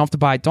hotels. You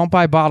don't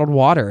buy bottled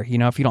water,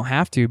 if you don't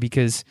have to,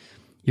 because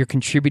you're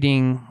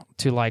contributing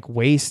to like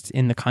waste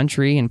in the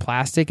country and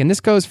plastic. And this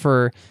goes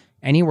for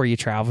anywhere you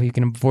travel. You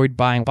can avoid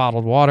buying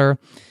bottled water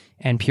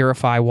and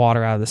purify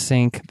water out of the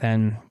sink,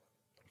 then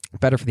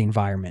better for the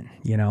environment,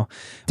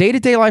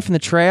 Day-to-day life in the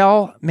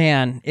trail,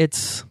 man,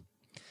 it's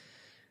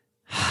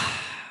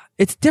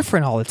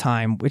different all the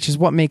time, which is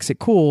what makes it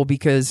cool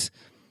because,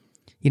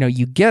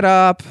 you get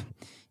up,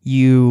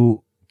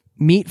 you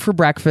meet for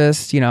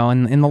breakfast,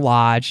 in the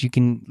lodge.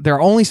 There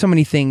are only so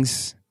many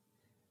things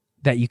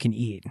that you can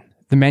eat.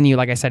 The menu,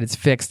 like I said, it's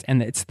fixed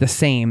and it's the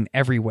same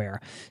everywhere.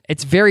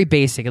 It's very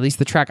basic. At least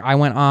the trek I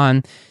went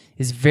on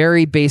is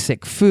very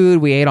basic food.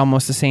 We ate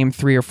almost the same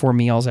 3 or 4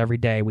 meals every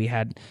day. We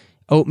had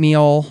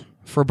oatmeal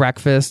for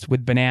breakfast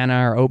with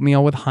banana or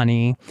oatmeal with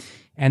honey.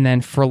 And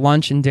then for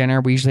lunch and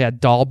dinner, we usually had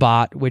dal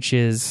bhat, which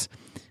is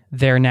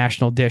their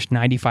national dish.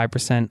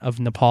 95% of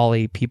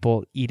Nepali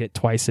people eat it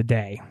twice a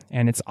day.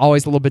 And it's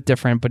always a little bit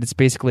different, but it's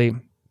basically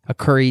a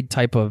curried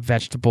type of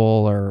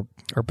vegetable or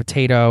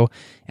potato,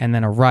 and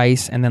then a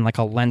rice, and then like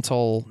a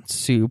lentil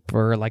soup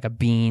or like a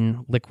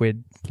bean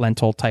liquid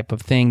lentil type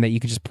of thing that you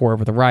can just pour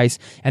over the rice.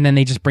 And then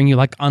they just bring you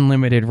like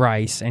unlimited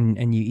rice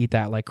and you eat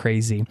that like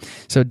crazy.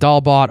 So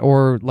dal bhat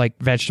or like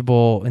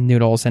vegetable and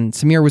noodles. And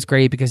Samir was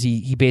great because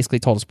he basically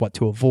told us what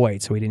to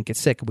avoid so we didn't get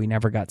sick. We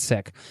never got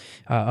sick.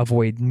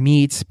 Avoid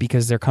meats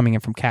because they're coming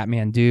in from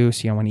Kathmandu.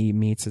 So you don't want to eat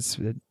meats. It's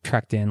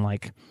trekked in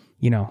like,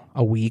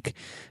 a week.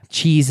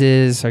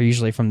 Cheeses are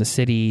usually from the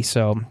city.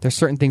 So there's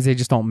certain things they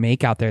just don't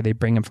make out there. They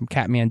bring them from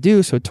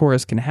Kathmandu so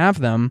tourists can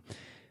have them,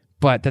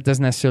 but that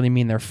doesn't necessarily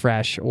mean they're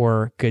fresh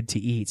or good to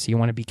eat. So you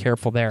want to be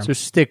careful there. So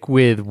stick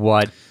with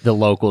what the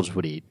locals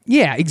would eat.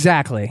 Yeah,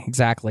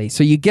 exactly.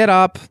 So you get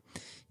up,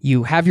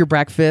 you have your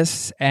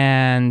breakfast,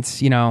 and,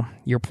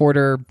 your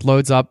porter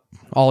loads up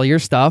all of your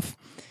stuff.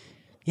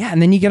 Yeah,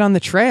 and then you get on the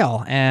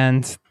trail,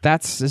 and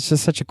it's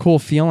just such a cool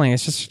feeling.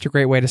 It's just such a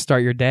great way to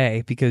start your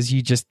day because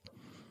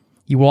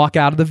you walk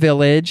out of the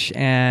village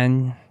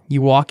and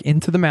you walk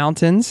into the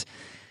mountains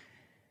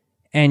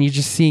and you're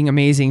just seeing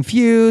amazing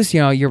views.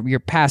 You're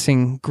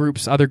passing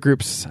other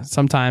groups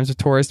sometimes of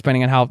tourists,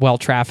 depending on how well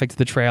trafficked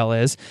the trail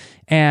is.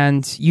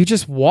 And you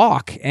just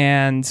walk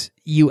and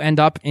you end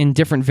up in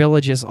different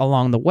villages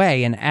along the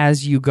way. And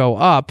as you go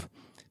up,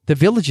 the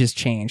villages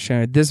change.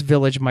 This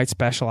village might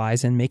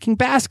specialize in making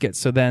baskets.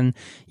 So then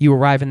you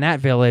arrive in that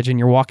village and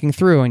you're walking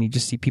through and you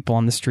just see people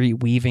on the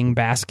street weaving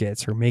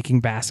baskets or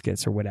making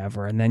baskets or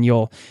whatever. And then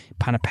you'll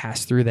kind of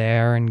pass through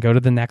there and go to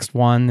the next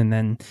one. And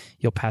then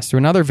you'll pass through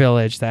another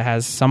village that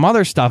has some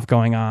other stuff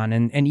going on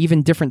and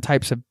even different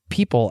types of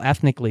people,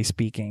 ethnically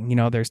speaking.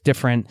 There's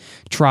different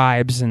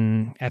tribes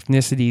and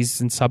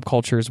ethnicities and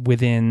subcultures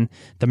within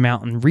the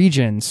mountain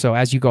region. So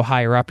as you go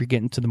higher up, you're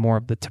getting to the more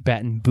of the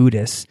Tibetan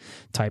Buddhist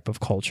type of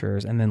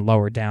cultures, and then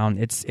lower down,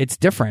 it's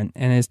different,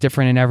 and it's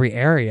different in every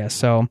area.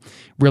 So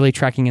really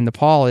trekking in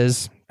Nepal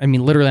is,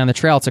 literally on the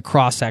trail, it's a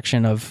cross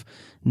section of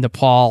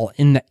Nepal.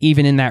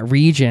 Even in that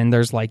region,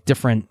 there's like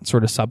different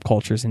sort of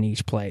subcultures in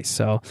each place.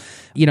 So,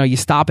 you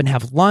stop and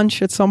have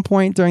lunch at some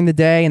point during the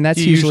day, and that's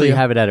Do you usually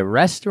have it at a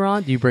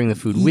restaurant? Do you bring the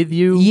food with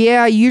you?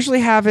 Yeah, you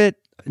usually have it.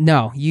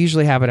 No, you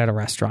usually have it at a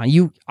restaurant.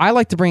 I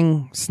like to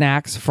bring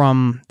snacks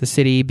from the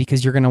city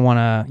because you're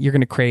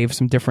gonna crave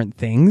some different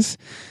things.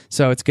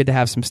 So it's good to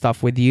have some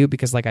stuff with you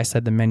because, like I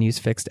said, the menu's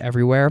fixed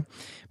everywhere.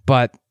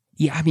 But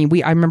yeah,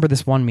 I remember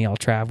this one meal,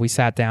 Trav. We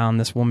sat down.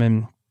 This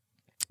woman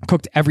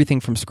cooked everything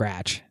from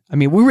scratch.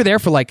 We were there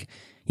for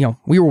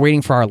we were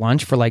waiting for our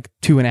lunch for like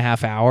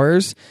 2.5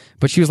 hours,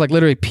 but she was like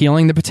literally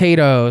peeling the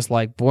potatoes,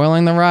 like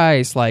boiling the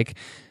rice, like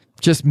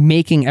just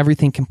making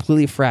everything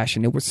completely fresh.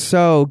 And it was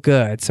so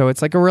good. So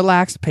it's like a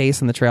relaxed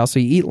pace on the trail. So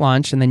you eat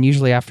lunch, and then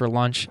usually after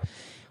lunch,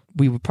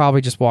 we would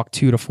probably just walk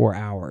 2 to 4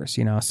 hours,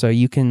 so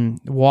you can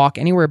walk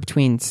anywhere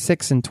between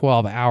 6 and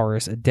 12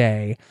 hours a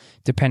day,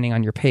 depending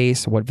on your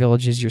pace, what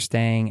villages you're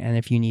staying, and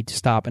if you need to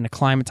stop and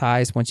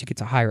acclimatize. Once you get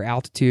to higher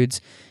altitudes,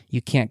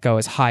 you can't go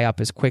as high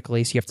up as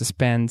quickly, so you have to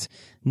spend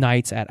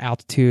nights at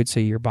altitude so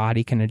your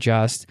body can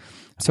adjust.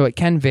 So it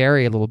can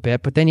vary a little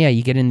bit, but then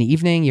you get in the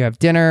evening, you have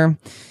dinner,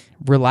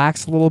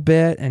 relax a little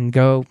bit, and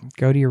go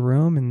to your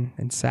room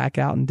and sack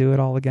out and do it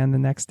all again the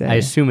next day. I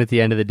assume at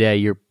the end of the day,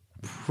 you're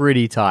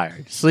pretty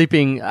tired.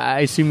 Sleeping, I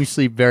assume you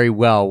sleep very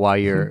well while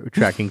you're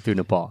trekking through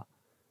Nepal.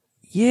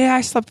 Yeah,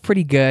 I slept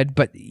pretty good,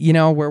 but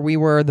where we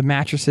were, the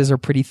mattresses are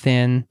pretty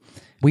thin.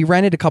 We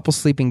rented a couple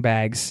sleeping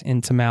bags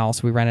in Tamil,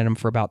 so we rented them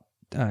for about,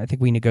 I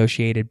think we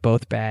negotiated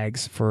both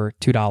bags for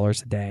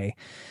 $2 a day.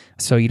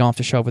 So you don't have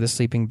to show up with a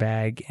sleeping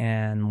bag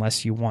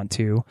unless you want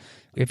to.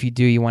 If you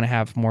do, you want to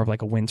have more of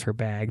like a winter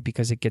bag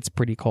because it gets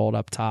pretty cold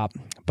up top.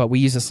 But we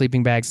use the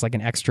sleeping bags like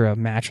an extra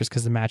mattress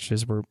because the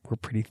mattresses were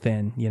pretty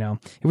thin,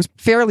 It was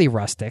fairly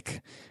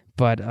rustic,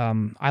 but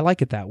I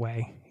like it that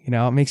way.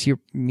 It makes you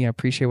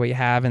appreciate what you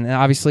have. And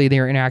obviously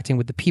they're interacting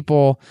with the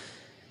people,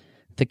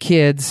 the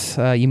kids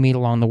you meet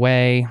along the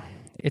way.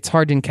 It's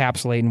hard to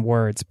encapsulate in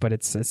words, but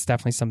it's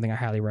definitely something I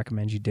highly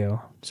recommend you do.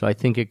 So I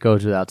think it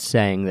goes without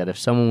saying that if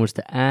someone was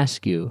to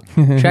ask you,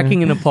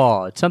 trekking in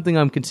Nepal, it's something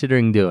I'm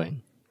considering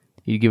doing,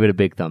 you give it a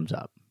big thumbs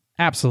up.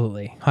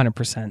 Absolutely,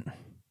 100%.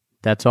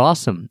 That's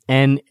awesome.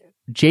 And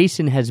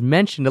Jason has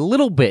mentioned a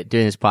little bit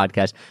during this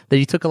podcast that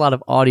he took a lot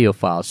of audio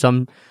files.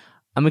 So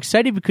I'm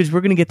excited because we're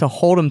going to get to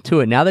hold him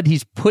to it. Now that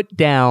he's put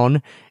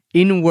down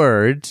in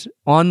words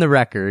on the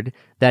record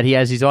that he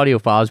has these audio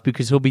files,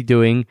 because he'll be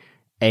doing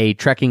a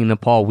Trekking in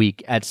Nepal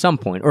week at some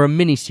point, or a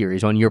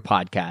mini-series on your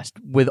podcast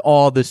with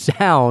all the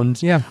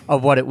sounds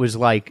of what it was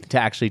like to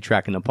actually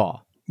trek in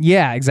Nepal.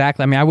 Yeah,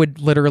 exactly. I would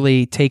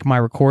literally take my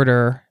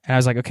recorder and I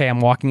was like, okay,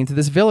 I'm walking into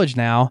this village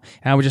now.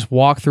 And I would just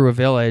walk through a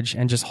village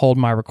and just hold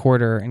my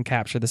recorder and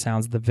capture the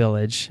sounds of the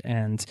village.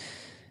 And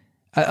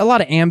a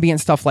lot of ambient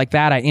stuff like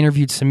that. I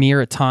interviewed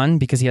Samir a ton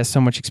because he has so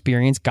much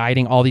experience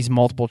guiding all these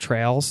multiple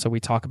trails. So we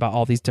talk about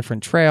all these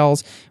different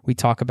trails. We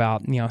talk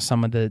about,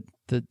 some of the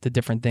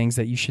different things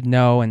that you should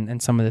know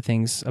and some of the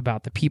things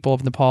about the people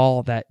of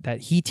Nepal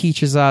that he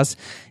teaches us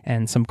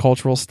and some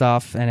cultural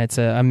stuff. And it's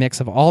a mix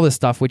of all this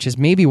stuff, which is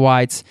maybe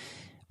why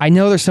I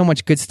know there's so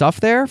much good stuff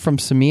there from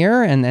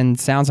Samir and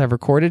sounds I've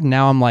recorded. And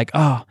now I'm like,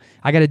 oh,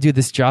 I got to do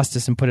this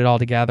justice and put it all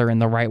together in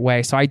the right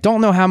way. So I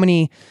don't know how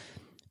many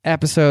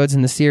episodes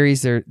in the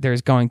series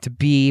there's going to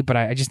be, but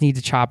I just need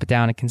to chop it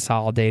down and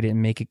consolidate it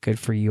and make it good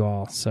for you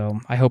all. So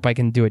I hope I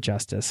can do it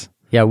justice.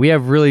 Yeah, we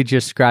have really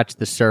just scratched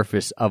the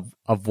surface of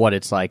what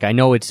it's like. I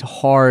know it's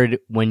hard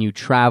when you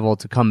travel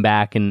to come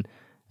back and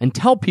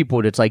tell people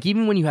what it's like,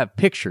 even when you have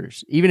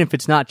pictures, even if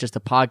it's not just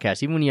a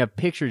podcast, even when you have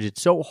pictures,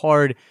 it's so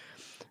hard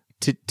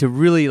to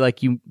really,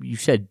 like you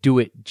said, do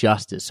it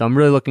justice. So I'm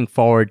really looking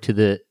forward to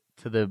the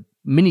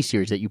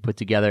miniseries that you put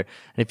together.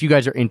 And if you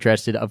guys are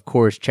interested, of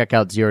course, check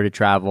out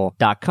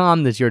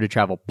zerototravel.com, the Zero to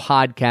Travel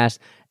podcast.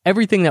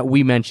 Everything that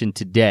we mentioned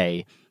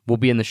today will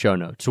be in the show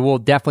notes. So we'll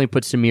definitely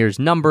put Samir's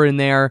number in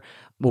there.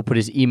 We'll put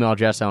his email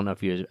address. I don't know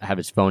if you have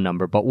his phone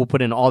number, but we'll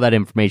put in all that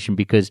information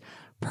because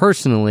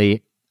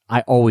personally,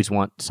 I always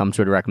want some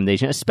sort of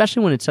recommendation,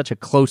 especially when it's such a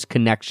close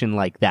connection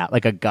like that,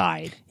 like a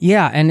guide.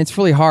 Yeah, and it's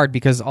really hard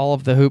because all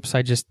of the hoops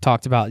I just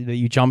talked about that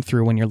you jump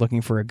through when you're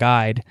looking for a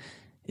guide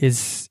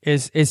is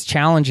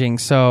challenging.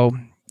 So,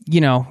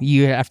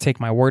 you have to take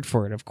my word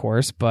for it, of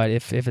course. But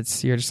if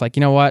it's, you're just like,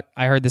 you know what,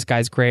 I heard this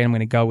guy's great, I'm going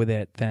to go with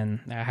it,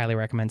 then I highly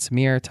recommend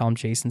Samir. Tell him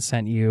Jason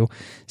sent you,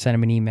 send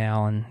him an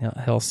email, and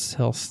he'll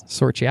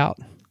sort you out.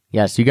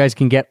 Yeah, so you guys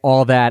can get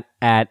all that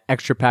at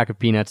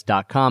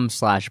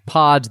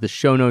extrapackofpeanuts.com/pods. The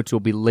show notes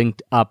will be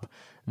linked up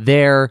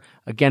there.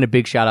 Again, a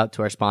big shout out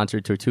to our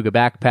sponsor, Tortuga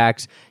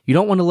Backpacks. You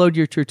don't want to load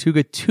your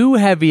Tortuga too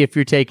heavy if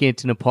you're taking it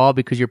to Nepal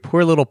because your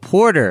poor little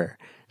porter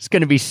is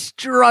going to be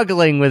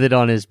struggling with it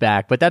on his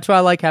back. But that's why I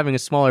like having a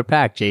smaller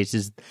pack, Jace,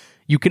 is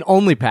you can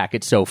only pack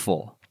it so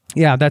full.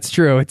 Yeah, that's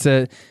true.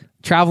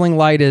 Traveling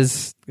light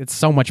it's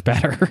so much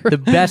better. The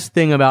best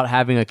thing about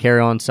having a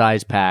carry-on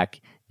size pack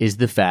is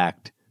the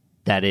fact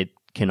that it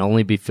can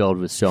only be filled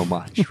with so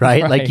much,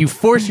 right? Like you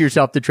force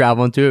yourself to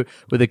travel into it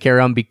with a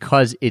carry-on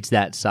because it's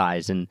that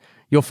size. And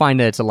you'll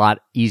find that it's a lot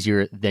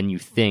easier than you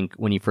think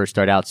when you first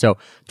start out. So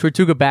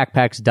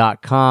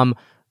tortugabackpacks.com.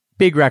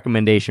 Big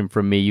recommendation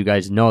from me. You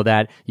guys know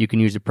that. You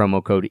can use the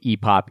promo code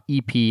EPOP,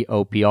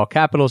 EPOP, all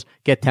capitals,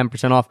 get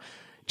 10% off.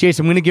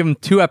 Jason, I'm going to give them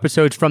 2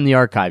 episodes from the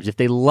archives. If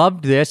they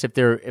loved this, if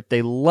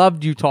they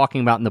loved you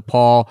talking about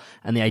Nepal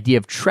and the idea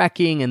of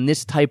trekking and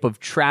this type of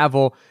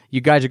travel,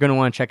 you guys are going to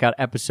want to check out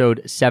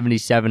episode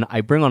 77.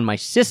 I bring on my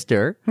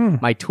sister,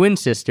 my twin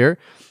sister,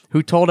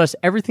 who told us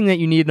everything that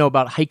you need to know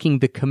about hiking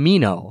the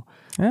Camino.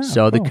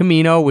 The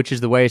Camino, which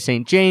is the Way of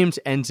St. James,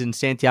 ends in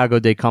Santiago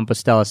de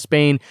Compostela,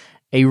 Spain.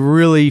 A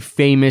really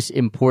famous,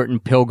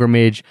 important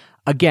pilgrimage.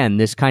 Again,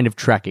 this kind of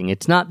trekking.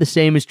 It's not the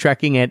same as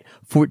trekking at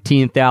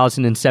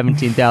 14,000 and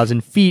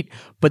 17,000 feet,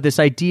 but this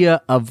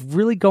idea of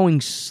really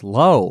going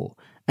slow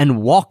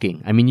and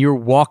walking. I mean, you're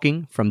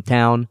walking from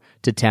town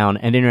to town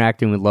and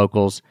interacting with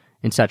locals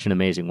in such an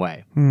amazing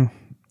way.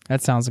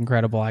 That sounds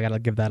incredible. I got to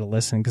give that a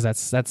listen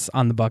because that's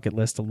on the bucket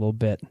list a little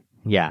bit.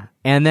 Yeah.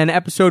 And then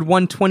episode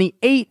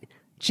 128,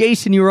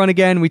 Jason, you were on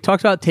again. We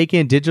talked about taking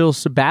a digital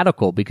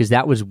sabbatical because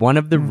that was one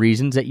of the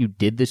reasons that you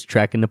did this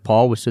trek in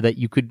Nepal was so that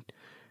you could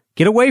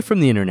get away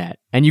from the internet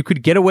and you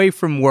could get away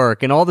from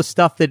work and all the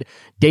stuff that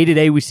day to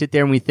day we sit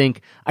there and we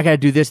think, I got to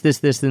do this,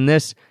 and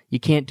this.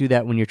 You can't do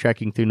that when you're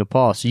trekking through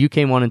Nepal. So you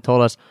came on and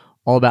told us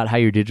all about how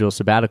your digital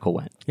sabbatical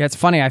went. Yeah, it's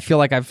funny. I feel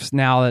like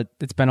now that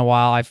it's been a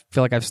while, I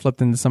feel like I've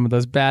slipped into some of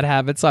those bad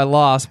habits I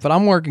lost, but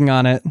I'm working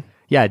on it.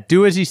 Yeah,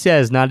 do as he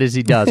says, not as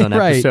he does on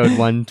Right. episode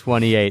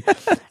 128.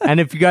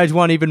 And if you guys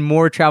want even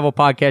more travel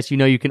podcasts,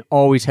 you can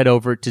always head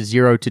over to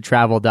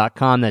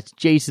zerototravel.com. That's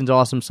Jason's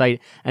awesome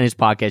site and his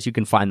podcast. You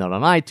can find that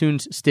on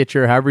iTunes,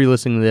 Stitcher, however you're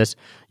listening to this.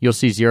 You'll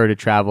see Zero to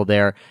Travel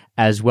there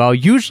as well.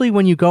 Usually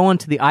when you go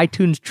onto the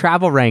iTunes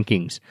travel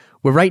rankings,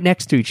 we're right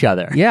next to each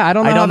other. Yeah, I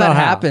don't know how that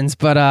happens,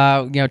 but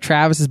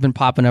Travis has been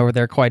popping over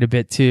there quite a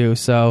bit too.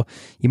 So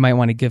you might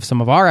want to give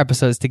some of our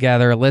episodes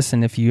together a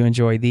listen if you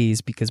enjoy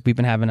these because we've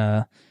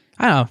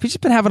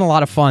just been having a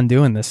lot of fun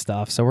doing this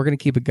stuff, so we're going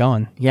to keep it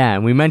going. Yeah,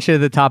 and we mentioned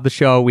at the top of the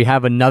show, we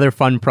have another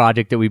fun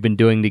project that we've been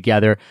doing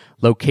together,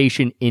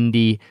 Location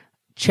Indie.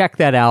 Check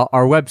that out.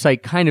 Our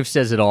website kind of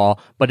says it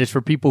all, but it's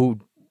for people who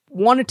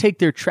want to take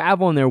their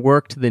travel and their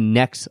work to the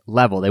next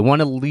level. They want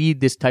to lead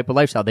this type of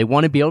lifestyle. They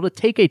want to be able to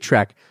take a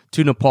trek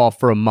to Nepal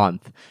for a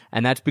month,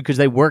 and that's because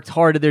they worked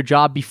hard at their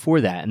job before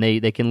that, and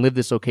they can live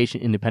this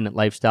location-independent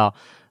lifestyle.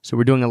 So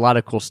we're doing a lot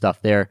of cool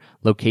stuff there.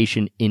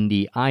 Location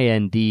Indie,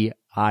 INDIE.com.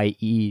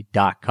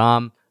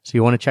 So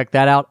you want to check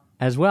that out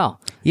as well.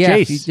 Yeah,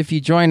 Jace, if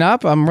you join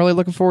up, I'm really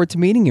looking forward to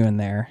meeting you in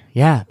there.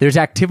 Yeah, there's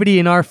activity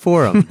in our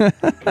forum.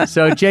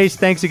 So Jace,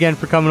 thanks again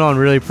for coming on.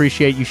 Really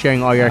appreciate you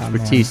sharing all your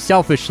expertise.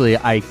 Selfishly,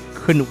 I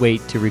couldn't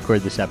wait to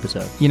record this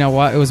episode. You know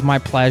what? It was my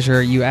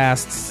pleasure. You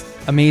asked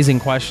amazing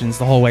questions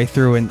the whole way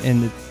through,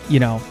 and you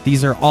know,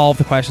 these are all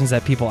the questions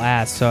that people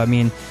ask. So I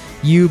mean,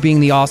 you being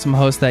the awesome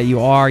host that you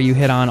are, you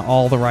hit on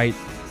all the right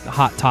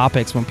hot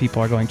topics when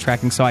people are going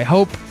trekking. So I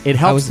hope It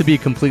helps to be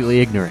completely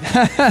ignorant.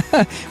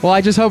 well,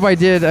 I just hope I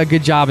did a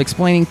good job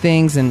explaining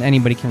things, and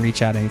anybody can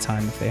reach out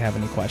anytime if they have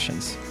any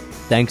questions.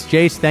 Thanks,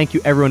 Jace. Thank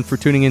you, everyone, for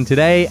tuning in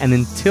today. And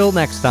until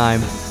next time,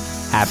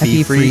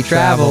 happy free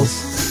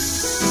travels.